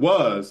partner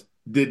was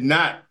did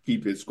not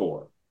keep his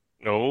score.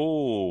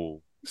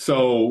 Oh.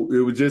 So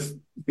it was just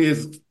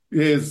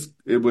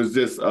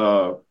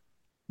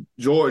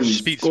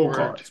Jordan's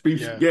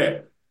scorecard.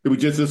 Yeah. It was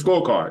just his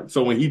scorecard.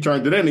 So when he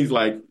turned it in, he's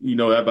like,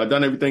 have I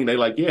done everything? They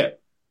like, yeah.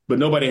 But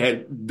nobody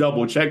had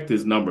double checked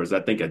his numbers, I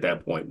think, at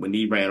that point when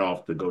he ran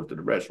off to go to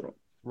the restroom.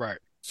 Right.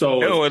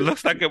 So it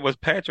looks like it was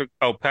Patrick.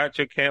 Oh,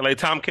 Patrick Kim. Like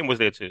Tom Kim was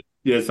there too.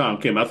 Yeah,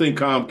 Tom Kim. I think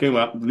Tom Kim,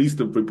 at least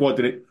the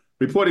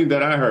reporting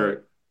that I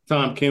heard,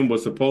 Tom Kim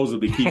was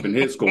supposedly keeping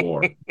his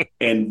score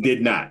and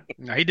did not.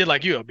 No, he did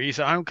like you, LB.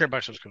 So I don't care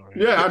about your score.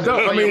 Yeah, I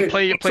don't.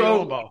 Play your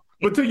own ball.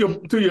 But to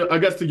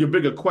your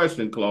bigger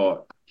question,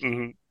 Claude,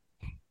 you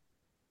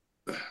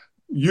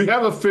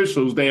have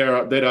officials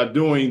there that are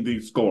doing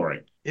the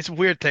scoring. It's a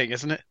weird thing,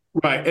 isn't it?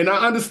 Right. And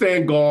I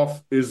understand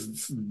golf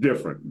is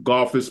different.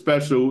 Golf is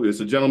special.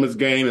 It's a gentleman's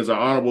game. It's an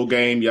honorable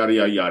game, yada,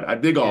 yada, yada. I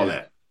dig all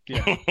that.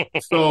 Yeah.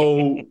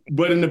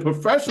 But in the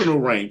professional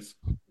ranks,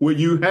 where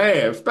you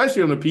have,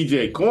 especially on the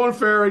PGA Corn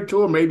Ferry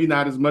Tour, maybe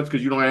not as much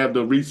because you don't have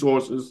the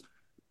resources.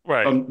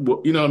 Right. You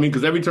know what I mean?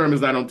 Because every term is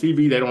not on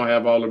TV. They don't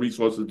have all the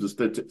resources,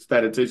 the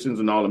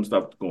statisticians and all them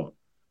stuff going.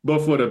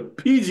 But for the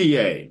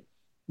PGA,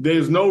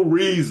 there's no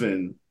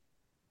reason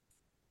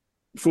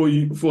for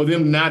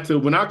them not to.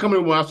 When I come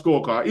in with my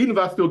scorecard, even if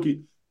I still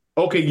keep,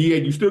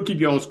 you still keep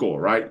your own score,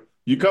 right?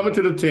 You come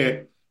into the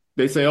tent,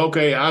 they say,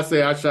 okay, I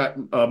say I shot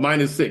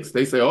 -6.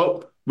 They say,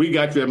 oh, we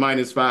got you at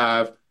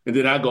 -5. And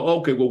then I go,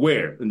 okay, well,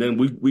 where? And then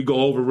we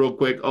go over real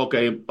quick.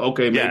 Okay,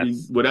 maybe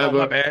whatever. Oh,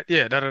 my bad.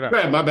 Yeah,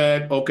 Yeah, my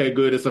bad. Okay,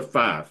 good. It's a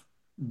 5.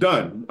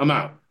 Done. I'm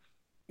out.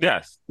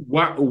 Yes.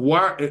 Why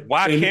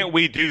can't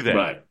we do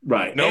that?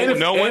 Right. No, and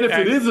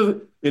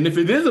if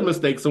it is a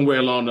mistake somewhere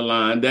along the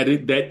line that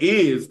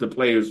is the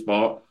player's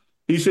fault,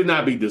 he should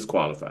not be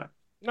disqualified.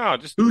 No,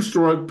 just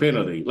 2-stroke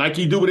penalty, like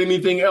you do with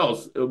anything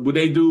else. Would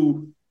they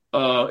do?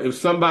 If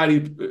somebody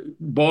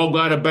ball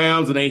got out of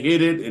bounds and they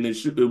hit it and it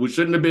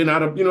shouldn't have been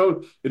out of,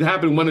 it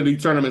happened in one of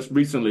these tournaments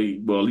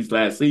recently, well, at least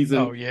last season.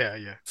 Oh, yeah.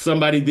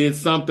 Somebody did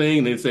something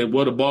and they said,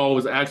 well, the ball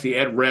was actually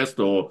at rest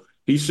or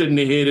he shouldn't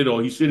have hit it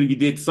or he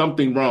did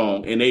something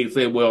wrong. And they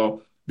said,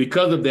 well,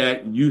 because of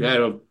that,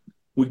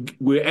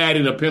 we're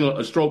adding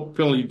a stroke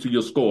penalty to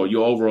your score,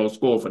 your overall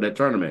score for that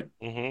tournament.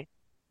 Mm-hmm.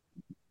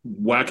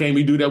 Why can't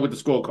we do that with the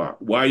scorecard?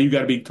 Why you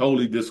got to be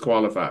totally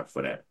disqualified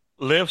for that?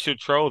 Liv should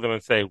troll them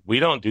and say, "We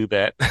don't do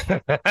that."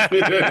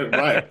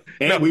 Right.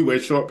 And no, we wear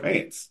short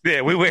pants.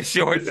 Yeah, we wear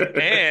shorts,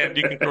 and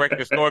you can correct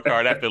your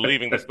scorecard after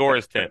leaving the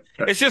scorer's tent.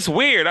 It's just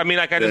weird. I mean,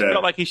 like, I just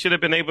felt like he should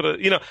have been able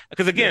to,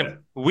 because again,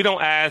 we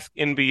don't ask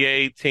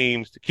NBA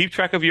teams to keep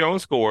track of your own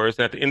scores.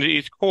 And at the end of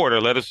each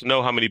quarter, let us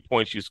know how many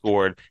points you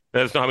scored.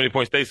 Let us know how many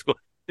points they scored.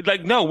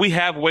 Like, no, we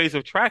have ways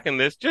of tracking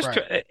this. Just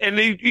and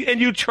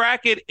you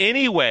track it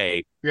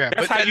anyway. Yeah,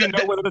 that's how you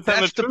know whether to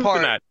tell the truth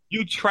or not.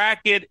 You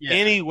track it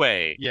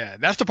anyway. Yeah,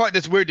 that's the part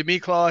that's weird to me,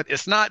 Claude.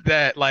 It's not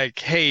that like,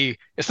 hey,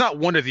 it's not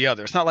one or the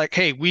other. It's not like,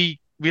 hey, we're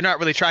not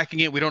really tracking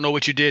it. We don't know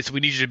what you did, so we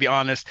need you to be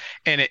honest.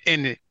 And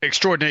in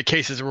extraordinary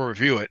cases, we'll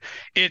review it.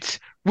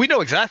 We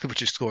know exactly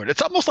what you scored.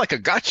 It's almost like a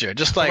gotcha.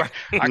 Just like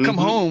I come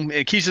home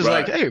and Keisha's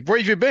like, "Hey, where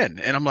have you been?"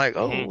 And I'm like,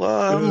 "Oh,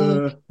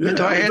 do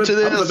I answer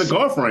this?" I was at the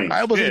golf range.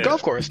 I was at the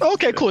golf course.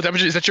 Okay, cool.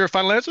 Is that your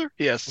final answer?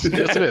 Yes,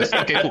 yes, it is.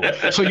 Okay,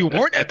 cool. So you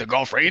weren't at the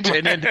golf range,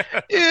 and then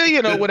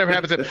whatever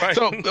happens.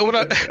 So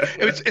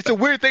it's a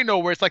weird thing though,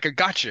 where it's like a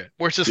gotcha,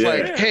 where it's just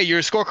like, "Hey,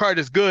 your scorecard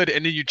is good,"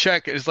 and then you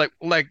check. It's like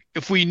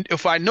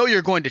if I know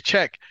you're going to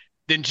check,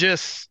 then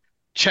just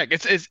check.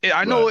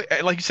 I know,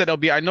 like you said,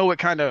 LB. I know it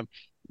kind of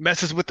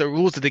messes with the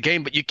rules of the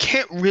game, but you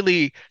can't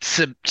really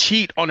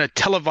cheat on a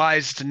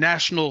televised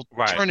national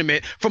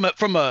tournament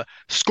from a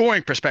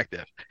scoring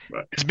perspective.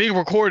 Right. It's being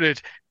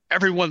recorded.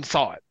 Everyone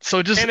saw it.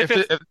 So just if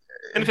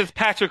it's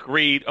Patrick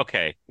Reed,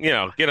 okay,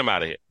 get him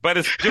out of here. But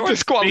it's Jordan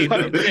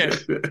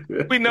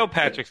Spieth. We know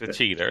Patrick's a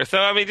cheater. So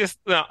I mean, just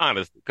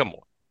honestly, come on.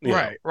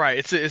 Right.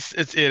 I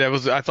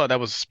thought that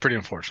was pretty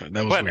unfortunate.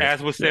 That was but weird.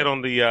 As was said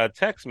on the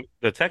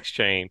text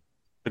chain,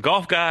 the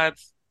golf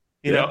gods.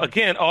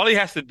 Again, all he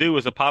has to do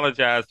is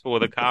apologize for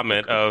the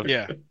comment of,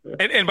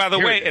 And by the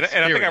way, and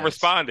I think I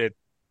responded,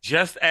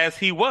 just as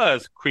he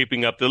was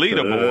creeping up the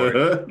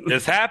leaderboard,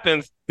 this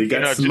happens. He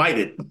got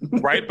smited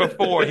right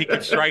before he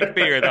could strike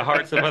fear in the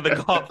hearts of other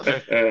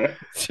golfers.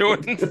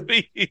 Jordan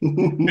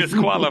Spieth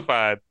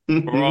disqualified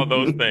for all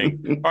those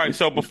things. All right,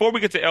 so before we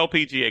get to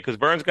LPGA, because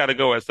Vern's got to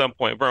go at some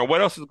point. Vern, what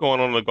else is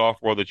going on in the golf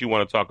world that you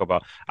want to talk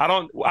about?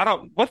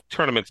 What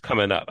tournament's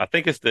coming up? I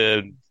think it's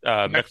the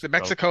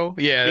Mexico.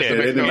 Yeah.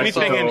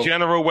 Anything in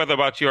general, whether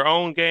about your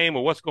own game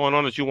or what's going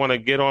on that you want to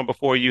get on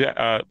before you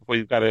got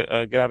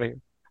to get out of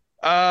here?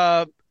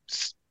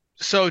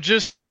 So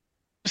just.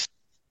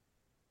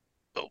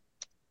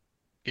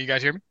 Can you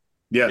guys hear me?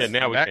 Yes. Yeah,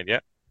 now we can. Yeah.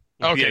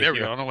 Okay, there we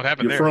go. I don't know what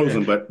happened. You're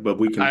frozen, but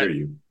we can hear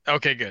you.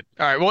 Okay, good.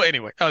 All right. Well,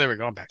 anyway. Oh, there we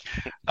go. I'm back.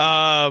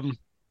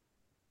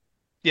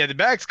 Yeah, the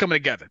bag's coming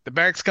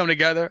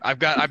together.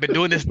 I've been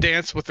doing this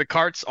dance with the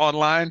carts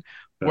online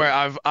where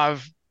I've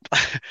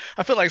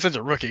I feel like such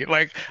a rookie.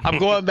 Like I'm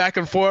going back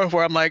and forth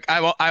where I'm like,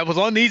 I was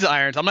on these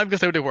irons. I'm not even gonna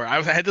say what they were.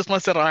 I had this one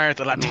set of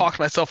irons and I talked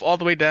myself all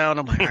the way down.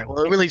 I'm like, all right,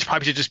 well, it really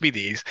probably should just be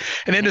these.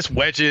 And then this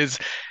wedges,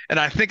 and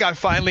I think I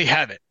finally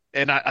have it.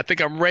 And I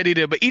think I'm ready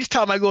to, but each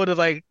time I go to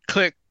like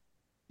click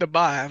the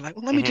buy, I'm like,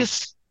 well, let me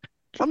just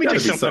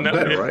something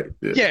better, right?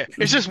 Yeah,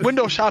 it's just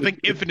window shopping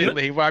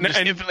infinitely, where I'm just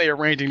infinitely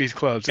arranging these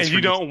clubs. And you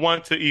don't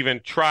want to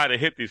even try to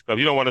hit these clubs.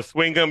 You don't want to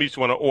swing them. You just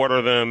want to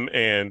order them.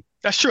 And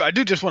that's true. I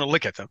do just want to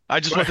look at them. I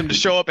just want them to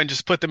show up and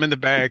just put them in the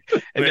bag.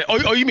 And then,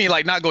 you mean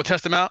like not go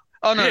test them out?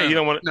 Oh no, you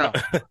don't want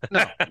to.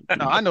 No.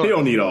 I know. You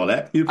don't need all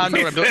that. I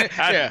know what I'm doing.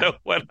 Yeah,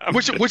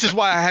 which is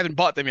why I haven't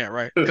bought them yet,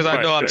 right? Because I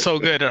know I'm so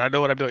good and I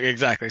know what I'm doing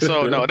exactly.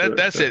 So no,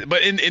 that's it.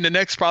 But in the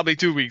next probably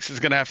 2 weeks, it's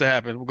gonna have to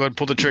happen. We're going to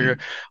pull the trigger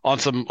on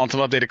some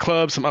updated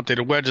clubs, some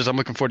updated wedges. I'm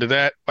looking forward to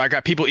that. I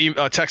got people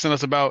texting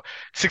us about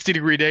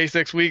 60-degree days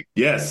next week.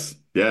 Yes.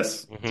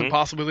 Some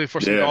possibility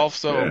for some golf.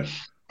 So,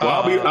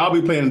 well, I'll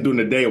be planning during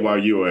the day while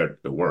you're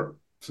at work.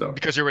 So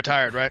because you're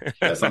retired, right?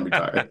 Yes, I'm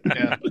retired.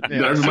 Yeah.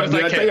 Did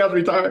I tell you I was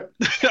retired?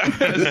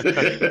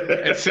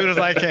 As soon as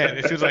I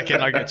can,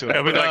 I'll get to it.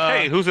 I'll be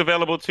like, hey, who's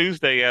available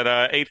Tuesday at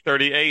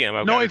 8:30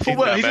 a.m.? Knowing full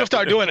well he's gonna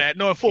start doing that.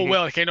 Knowing full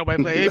well can't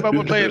nobody play. Anybody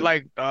want to play at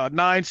like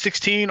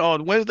 9:16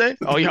 on Wednesday?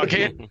 Oh, y'all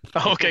can't.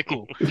 Okay,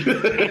 cool.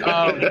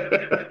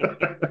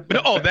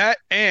 That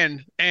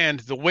and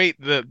the weight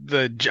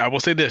I will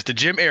say this: the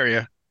gym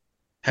area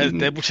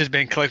which has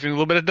been collecting a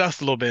little bit of dust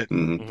a little bit.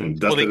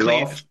 Fully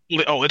clean.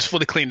 It's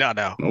fully cleaned out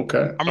now.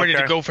 Okay. I'm ready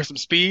to go for some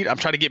speed. I'm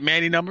trying to get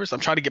Manny numbers. I'm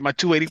trying to get my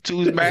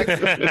 282s back.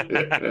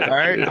 All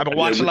right. I've been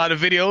watching a lot of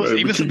videos,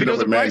 even some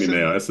videos of Manny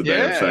now. That's a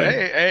damn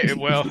shame. Hey,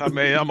 well, I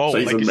mean, I'm old,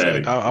 like you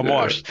said. I'm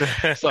washed.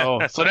 So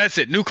that's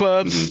it. New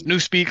clubs, new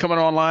speed coming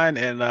online,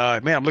 and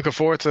man, I'm looking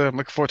forward to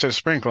the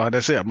spring, Claude.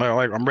 That's it.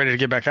 I'm ready to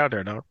get back out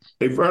there now.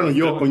 Hey, Vern,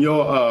 on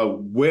your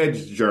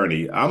wedge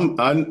journey, I'm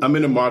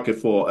in the market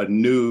for a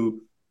new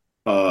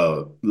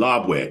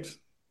lob wedge,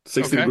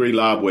 60-degree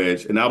lob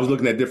wedge, and I was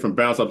looking at different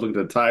bounce. I was looking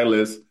at the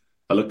Titleist.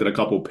 I looked at a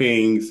couple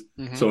pings.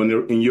 So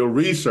in your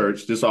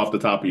research, just off the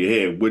top of your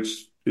head,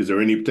 is there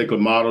any particular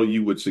model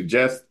you would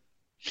suggest?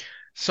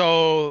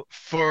 So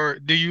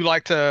do you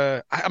like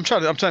to, I'm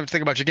trying to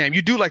think about your game.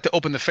 You do like to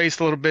open the face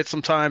a little bit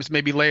sometimes,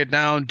 maybe lay it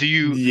down.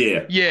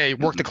 Yeah. Yeah,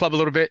 work the club a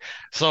little bit.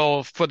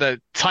 So for the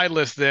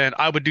Titleist, then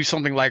I would do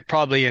something like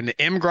probably an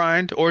M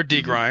grind or D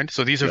Mm-hmm. grind.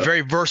 So these are Yep.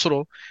 very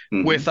versatile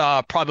with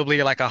Mm-hmm.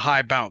 probably like a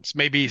high bounce, Yeah.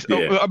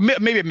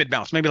 maybe a mid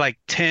bounce, maybe like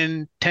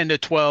 10 to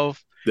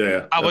 12.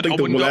 Yeah. I I would, I think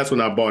the wouldn't go, last one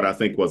I bought, I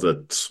think was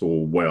a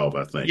 12,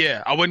 I think.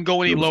 yeah, I wouldn't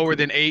go any It was lower cool.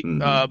 than 8,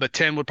 Mm-hmm. but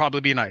 10 would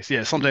probably be nice.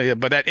 Yeah, something,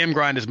 but that M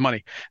grind is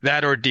money.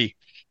 That or D.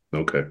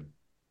 Okay.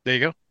 There you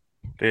go.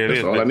 There it That's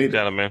is, all I ladies and needed.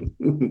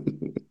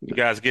 gentlemen. You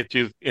guys get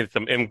you in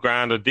some M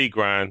grind or D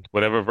grind,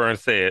 whatever Vern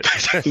said.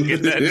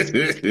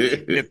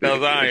 Get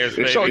those irons,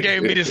 Short baby.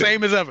 game be the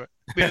same as ever.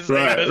 Be the same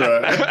Right,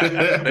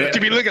 as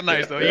You be looking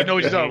nice though. You know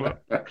what you're talking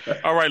about.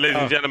 All right, ladies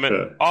and Uh,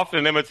 gentlemen.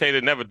 Often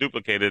imitated, never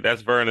duplicated.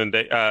 That's Vern and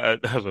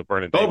that's what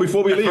Vern and Oh, David.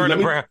 before we That's leave, Vern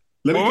and Brown.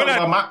 let me Well, we're talk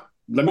not. about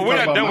my let me Well, we're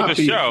talk not about done my with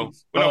the show.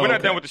 PGs. No, Oh, we're not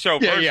okay. done with the show.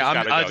 yeah, Vern's yeah. just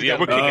got to I go. just Yeah, got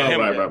we're kicking him.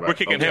 Right. We're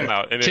kicking him Okay.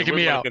 out, and then kicking we're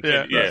me going to out.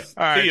 Yeah. continue. Yeah. All See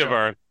right, you, y'all.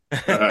 Vern.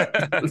 All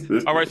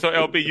right. All right. So,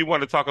 LB, you want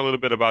to talk a little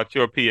bit about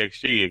your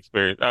PXG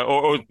experience,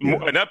 or Yeah.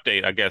 an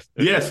update, I guess.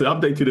 Yes, an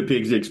update to the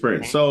PGA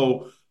experience.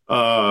 So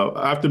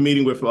after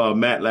meeting with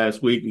Matt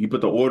last week, he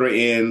put the order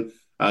in.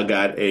 I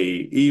got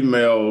a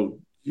email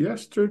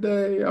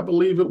yesterday, I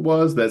believe it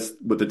was, that's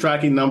with the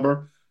tracking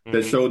number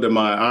that showed that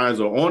my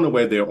irons are on the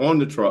way. They're on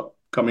the truck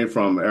coming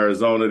from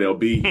Arizona. They'll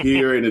be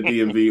here in the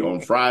DMV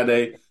on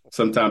Friday,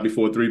 sometime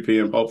before 3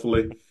 p.m.,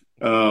 hopefully.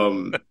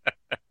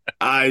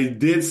 I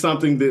did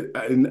something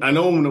that I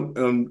know in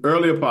an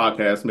earlier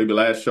podcast, maybe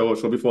last show or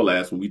show before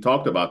last, when we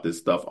talked about this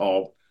stuff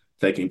all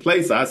taking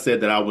place, I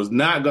said that I was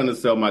not going to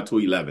sell my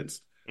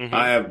 211s.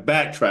 I have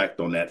backtracked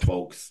on that,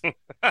 folks,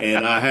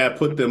 and I have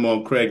put them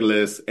on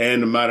Craigslist.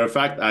 And a matter of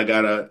fact, I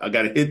got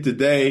a hit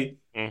today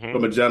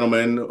from a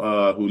gentleman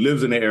who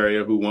lives in the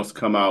area who wants to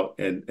come out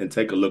and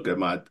take a look at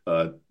my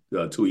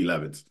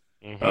 211s.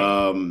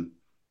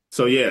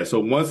 So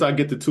once I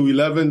get the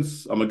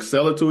 211s, I'm gonna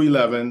sell the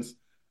 211s.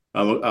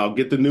 I'll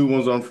get the new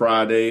ones on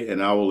Friday,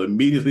 and I will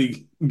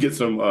immediately get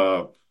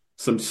some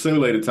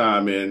simulated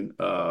time in,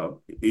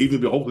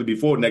 hopefully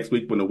before next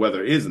week when the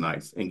weather is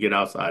nice, and get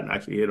outside and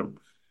actually hit them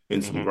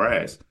in some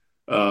grass.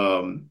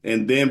 And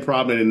then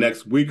probably in the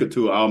next week or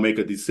two, I'll make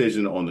a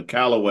decision on the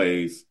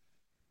Callaways,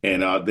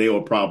 and they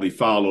will probably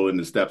follow in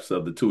the steps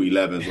of the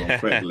 211s on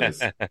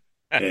Craigslist.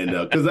 And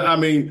because I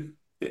mean,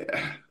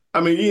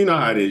 you know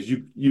how it is.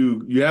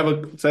 You have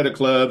a set of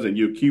clubs, and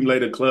you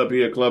accumulate a club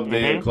here, club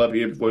there, club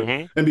here,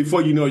 and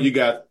before you know, you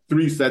got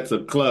 3 sets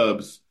of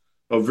clubs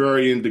of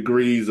varying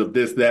degrees of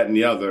this, that, and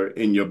the other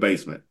in your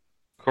basement.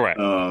 Correct.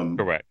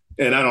 Correct.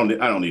 And I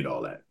don't need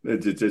all that.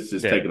 It's just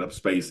taking up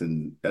space,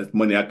 and that's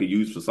money I could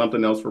use for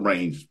something else for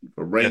range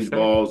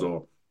balls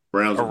or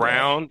rounds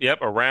around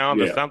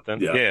or something.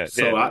 Yeah.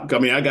 So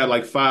I got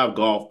like 5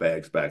 golf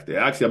bags back there.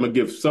 Actually, I'm gonna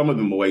give some of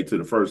them away to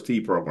the First Tee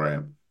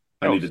program.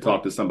 I need to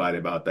talk to somebody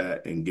about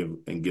that and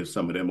give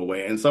some of them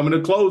away. And some of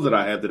the clothes that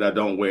I have that I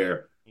don't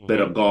wear that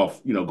are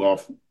golf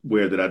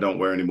wear that I don't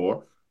wear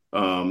anymore.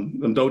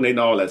 I'm donating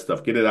all that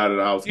stuff. Get it out of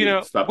the house.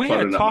 Stop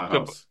cluttering up my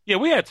house.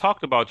 We had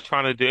talked about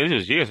trying to do, this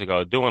was years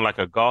ago, doing like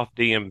a golf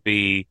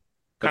DMV,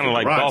 kind of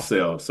like garage golf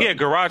sale. Yeah,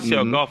 garage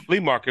sale, golf flea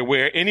market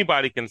where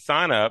anybody can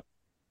sign up,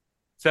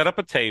 set up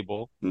a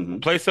table,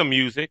 play some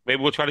music.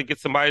 Maybe we'll try to get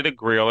somebody to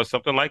grill or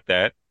something like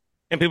that.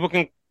 And people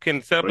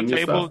can set up a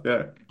table,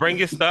 bring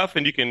your stuff,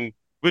 and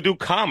we'll do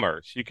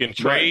commerce. You can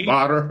trade.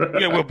 Barter.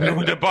 Yeah, we'll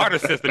do the barter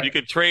system. You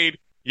can trade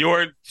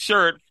your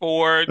shirt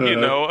for,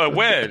 a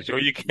wedge, or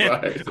you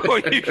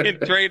can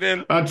trade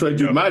in. I'll trade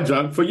you my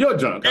junk for your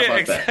junk. How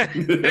about that?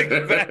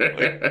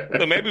 Exactly.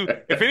 So maybe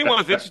if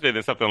anyone's interested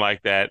in something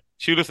like that,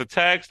 shoot us a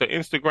text or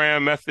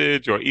Instagram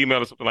message or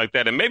email or something like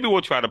that, and maybe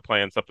we'll try to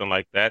plan something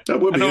like that.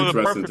 That would be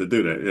interesting to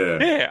do that.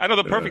 Yeah. Yeah, I know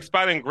the perfect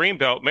spot in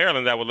Greenbelt,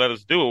 Maryland, that would let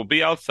us do it. We'll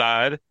be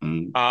outside,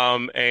 and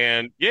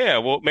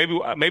well,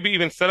 maybe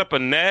even set up a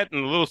net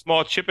and a little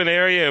small chipping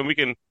area, and we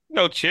can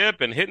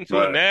chip and hit into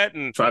a net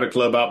and try to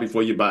club out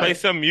before you buy play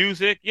some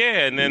music.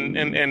 Yeah. And then,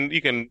 and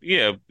you can,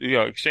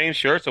 exchange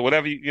shirts or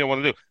whatever you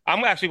want to do.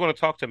 I'm actually going to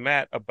talk to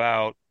Matt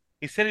about,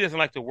 he said he doesn't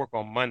like to work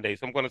on Monday.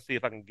 So I'm going to see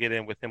if I can get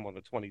in with him on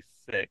the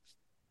 26th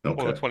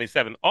or the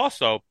 27th.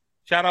 Also,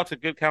 shout out to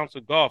Good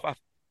Counsel Golf.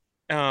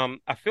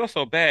 I feel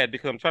so bad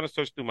because I'm trying to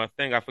search through my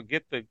thing. I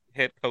forget the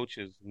head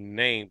coach's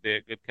name there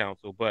at Good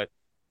Counsel, but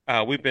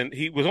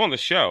he was on the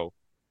show.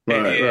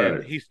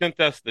 And he sent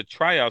us the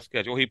tryout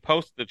schedule. He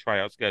posted the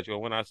tryout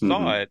schedule. When I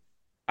saw it,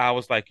 I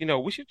was like,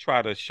 we should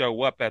try to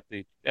show up at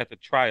the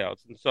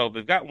tryouts. And so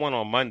they've got one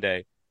on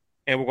Monday,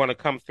 and we're going to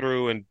come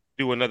through and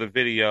do another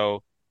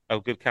video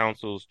of Good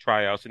Counsel's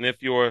tryouts. And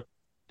if you're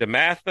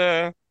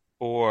DeMatha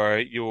or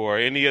you're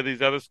any of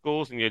these other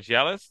schools and you're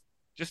jealous,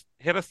 just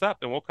hit us up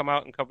and we'll come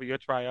out and cover your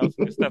tryouts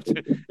and stuff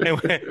too.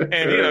 And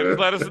just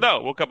let us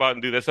know. We'll come out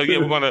and do that. So yeah,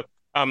 we're going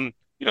to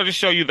just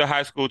show you the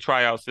high school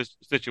tryout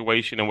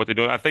situation and what they're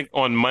doing. I think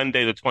on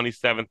Monday, the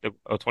 27th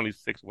or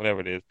 26th, whatever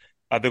it is,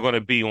 they're going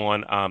to be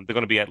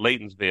at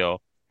Laytonsville,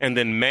 and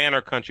then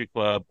Manor Country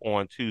Club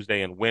on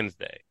Tuesday and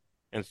Wednesday.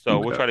 And so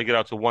we'll try to get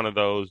out to one of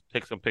those,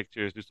 take some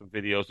pictures, do some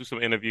videos, do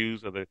some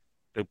interviews of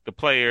the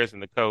players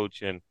and the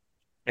coach and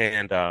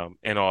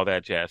all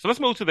that jazz. So let's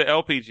move to the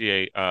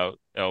LPGA,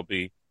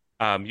 LB.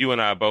 You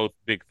and I are both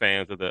big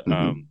fans of the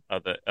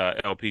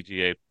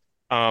LPGA.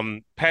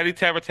 Patty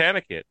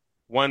Tavatanakit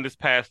won this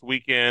past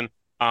weekend.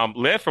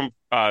 Led from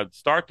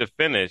start to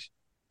finish.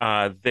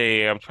 I'm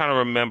trying to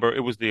remember.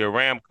 It was the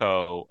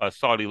Aramco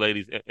Saudi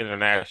Ladies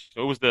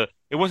International.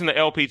 It wasn't the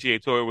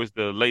LPGA tour. It was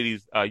the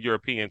Ladies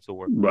European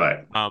tour.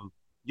 Right.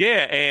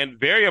 Yeah, and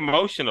very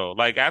emotional.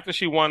 Like after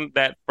she won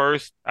that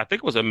first, I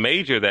think it was a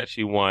major that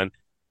she won.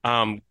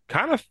 Kind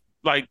of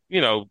like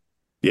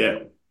yeah,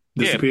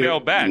 fell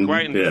back,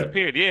 right, and yeah.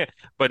 disappeared. Yeah,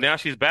 but now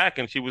she's back,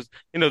 and she was,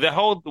 the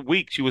whole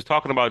week she was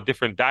talking about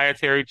different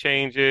dietary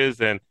changes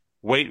and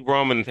weight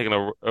room, and taking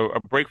a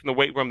break from the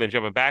weight room, then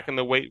jumping back in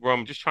the weight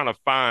room, just trying to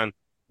find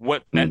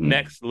what that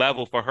next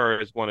level for her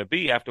is going to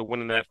be after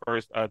winning that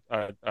first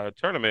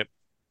tournament.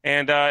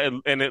 And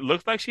it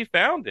looks like she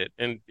found it,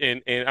 and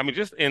I mean,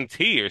 just in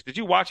tears. Did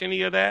you watch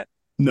any of that?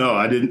 No,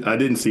 I didn't. I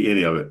didn't see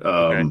any of it.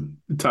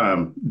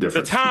 Time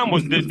difference. The time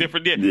was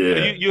different.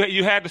 Yeah.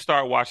 You had to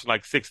start watching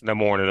like 6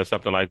 a.m. or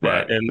something like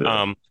that.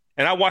 Right.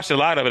 And I watched a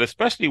lot of it,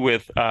 especially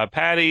with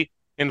Patty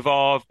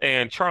involved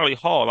and Charlie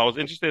Hall. I was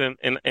interested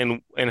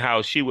in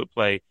how she would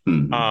play,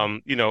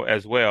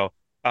 as well.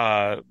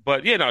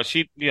 But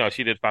she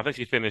did fine. I think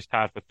she finished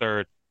tied for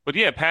third. But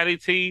yeah, Patty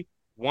T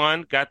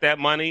won, got that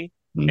money,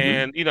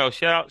 and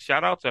shout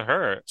out to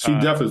her. She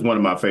definitely is one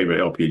of my favorite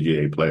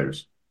LPGA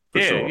players.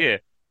 For sure. Yeah.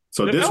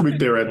 So this week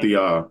they're at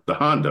the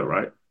Honda,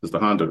 right? It's the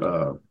Honda.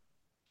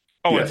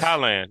 In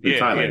Thailand.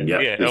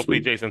 Yeah.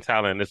 LPGA's in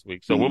Thailand this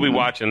week. So we'll be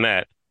watching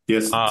that.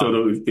 Yes.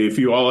 So if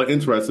you all are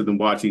interested in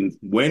watching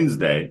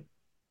Wednesday,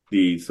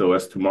 so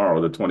that's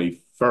tomorrow, the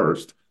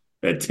 21st,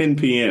 at 10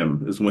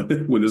 p.m. is when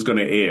it's going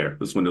to air.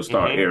 That's when they'll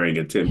start airing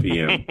at 10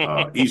 p.m.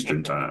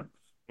 Eastern time.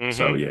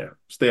 So yeah,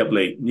 stay up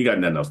late. You got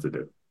nothing else to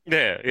do.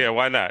 Yeah.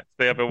 Why not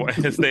stay up and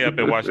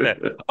watch that?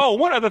 Oh,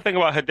 one other thing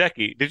about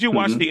Hideki. Did you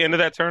watch the end of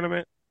that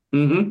tournament?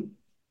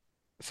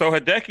 So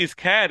Hideki's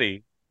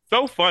caddy,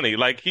 so funny.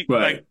 Like he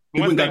got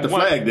the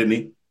flag, didn't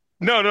he?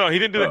 No, he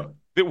didn't do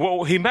that.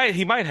 Well, he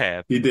might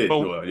have. He did.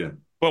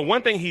 But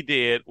one thing he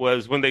did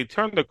was when they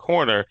turned the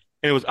corner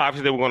and it was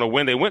obvious they were going to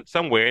win, they went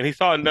somewhere and he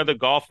saw another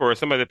golfer or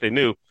somebody that they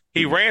knew.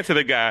 He ran to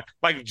the guy,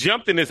 like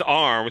jumped in his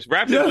arms,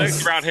 wrapped his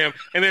legs around him,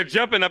 and they're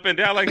jumping up and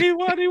down like he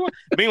won.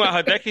 Meanwhile,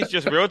 Hideki's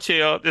just real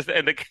chill,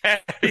 and the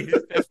caddy's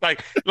just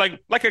like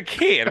a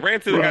kid, ran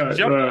to the guy,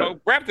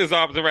 jumped, wrapped his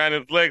arms around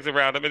his legs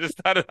around him, and just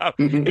started out.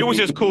 It was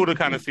just cool to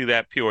kind of see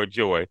that pure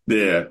joy.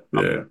 Yeah.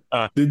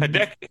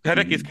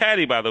 Hideki's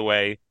caddy, by the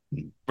way,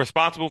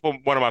 responsible for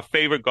one of my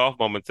favorite golf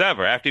moments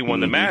ever. After he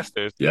won the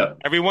Masters,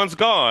 everyone's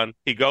gone.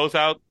 He goes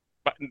out.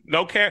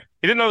 No he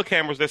didn't know the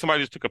cameras there.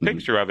 Somebody just took a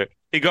picture of it.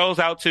 He goes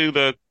out to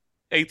the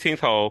 18th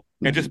hole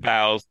and just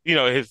bows,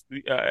 his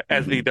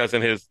as he does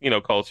in his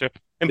culture,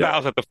 and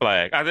bows at the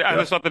flag. I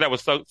just thought that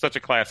was such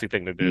a classy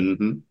thing to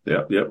do.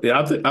 Yeah.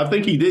 I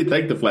think he did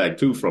take the flag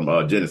too from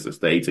Genesis,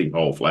 the 18th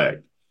hole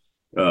flag.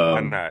 Why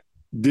not?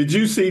 Did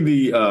you see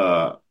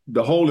the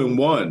hole in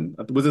one?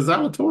 Was it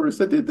Zalatoris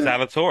that did that?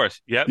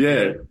 Zalatoris, yep.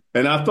 Yeah,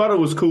 and I thought it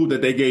was cool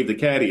that they gave the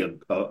caddy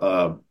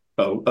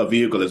a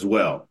vehicle as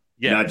well.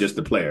 Yes. Not just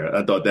the player.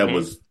 I thought that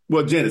was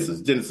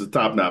Genesis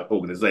top-notch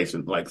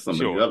organization, like some of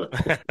the other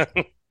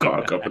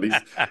car companies.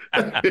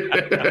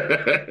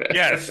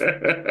 Yes,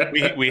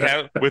 we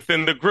have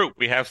within the group.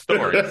 We have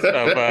stories of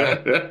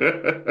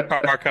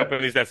car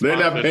companies that they're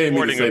not paying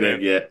me to say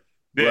that yet.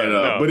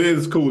 But it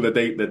is cool that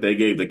they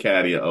gave the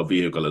caddy a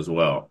vehicle as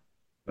well,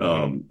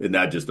 and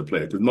not just the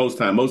player. Because most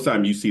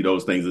time you see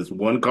those things, it's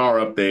one car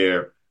up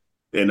there,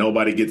 and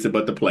nobody gets it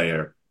but the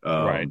player.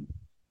 Right.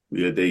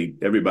 Yeah,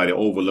 everybody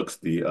overlooks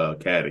the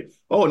caddy.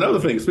 Oh,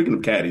 another thing, speaking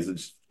of caddies, it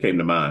just came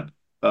to mind.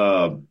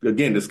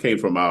 Again, this came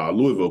from our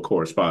Louisville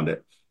correspondent.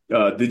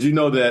 Did you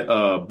know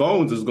that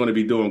Bones is going to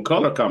be doing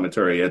color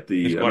commentary at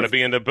the... He's going to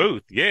be in the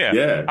booth,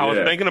 yeah. I was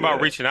thinking about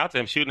reaching out to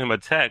him, shooting him a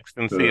text,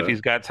 and see if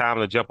he's got time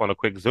to jump on a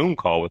quick Zoom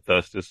call with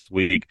us this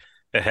week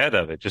ahead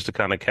of it, just to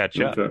kind of catch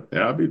up. Yeah,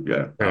 I'll be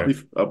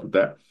up with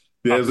that.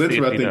 Yeah, it's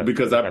interesting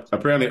because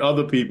apparently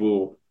other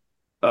people,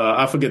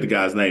 I forget the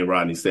guy's name,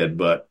 Rodney said,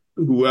 but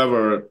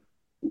whoever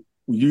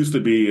used to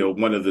be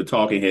one of the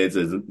talking heads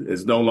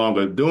is no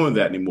longer doing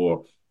that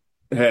anymore,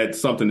 had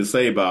something to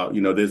say about,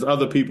 there's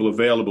other people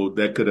available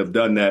that could have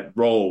done that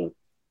role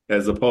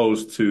as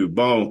opposed to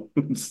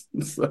Bones.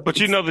 But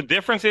the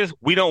difference is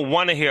we don't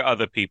want to hear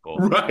other people.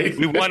 Right.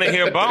 We want to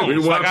hear Bones. we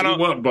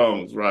want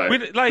Bones,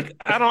 right.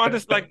 I don't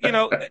understand,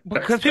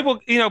 because people,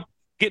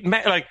 get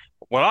mad. Like,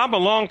 well, I'm a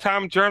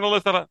longtime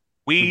journalist.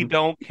 We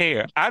don't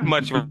care. I'd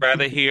much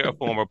rather hear a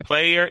former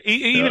player,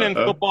 even in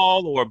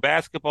football or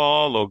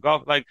basketball or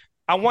golf. Like,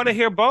 I want to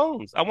hear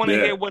Bones. I want to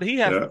hear what he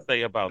has to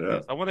say about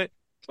this. I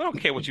don't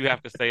care what you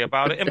have to say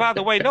about it. And by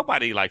the way,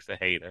 nobody likes a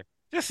hater.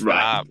 Just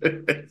stop.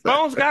 Right.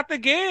 Bones got the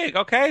gig.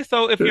 Okay.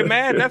 So if you're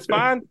mad, that's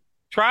fine.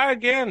 Try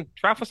again.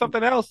 Try for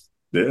something else.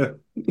 Yeah.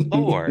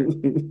 Lord.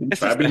 It's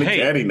Try just being the a hate.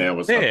 caddy now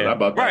or something. Yeah, How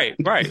about right.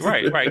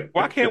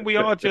 Why can't we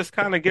all just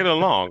kind of get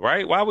along,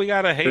 right? Why we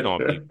gotta hate on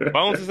people?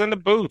 Bones is in the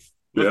booth.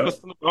 Let's Yeah.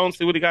 listen to Bones,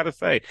 see what he got to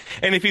say.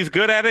 And if he's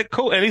good at it,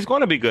 cool. And he's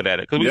going to be good at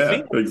it because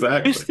Yeah, we've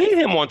exactly. seen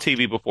him on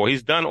TV before.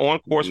 He's done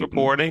on-course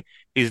reporting.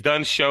 He's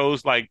done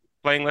shows like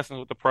Playing Lessons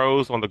with the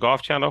Pros on the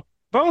Golf Channel.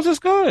 Bones is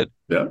good.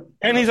 Yeah.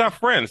 And he's our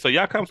friend. So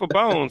y'all come for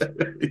Bones.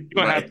 You're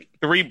going to have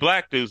three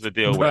black dudes to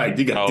deal with. Right.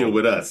 You got to deal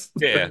with us.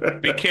 Yeah.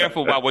 Be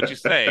careful about what you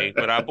say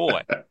with our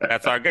boy.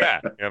 That's our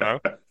guy, you know?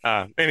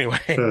 Anyway,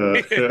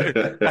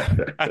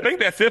 I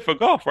think that's it for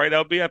golf, right,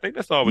 LB? I think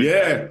that's all we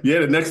got. Yeah.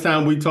 The next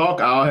time we talk,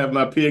 I'll have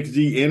my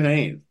PXG in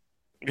hand.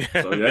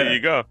 So, There you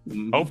go.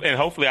 And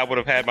hopefully I would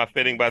have had my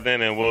fitting by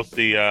then, and we'll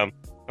see. And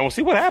we'll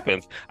see what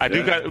happens.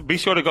 Be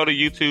sure to go to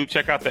YouTube,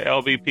 check out the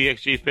LB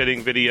PXG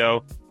fitting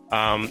video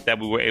that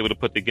we were able to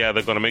put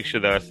together. Going to make sure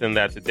that I send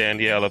that to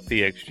Danielle at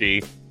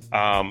PXG.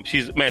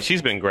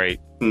 She's been great.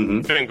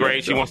 Mm-hmm. Been great.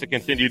 Yeah, she wants to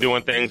continue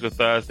doing things with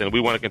us, and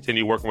we want to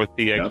continue working with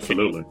PXG.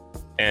 Absolutely.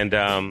 And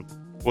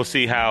we'll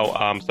see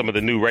how some of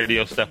the new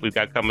radio stuff we've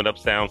got coming up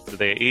sounds to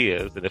their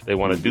ears. And if they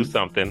want to do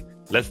something,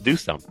 let's do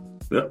something.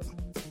 Yep.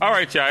 All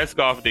right, y'all. It's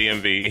Golf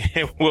DMV,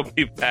 and we'll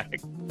be back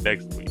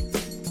next week.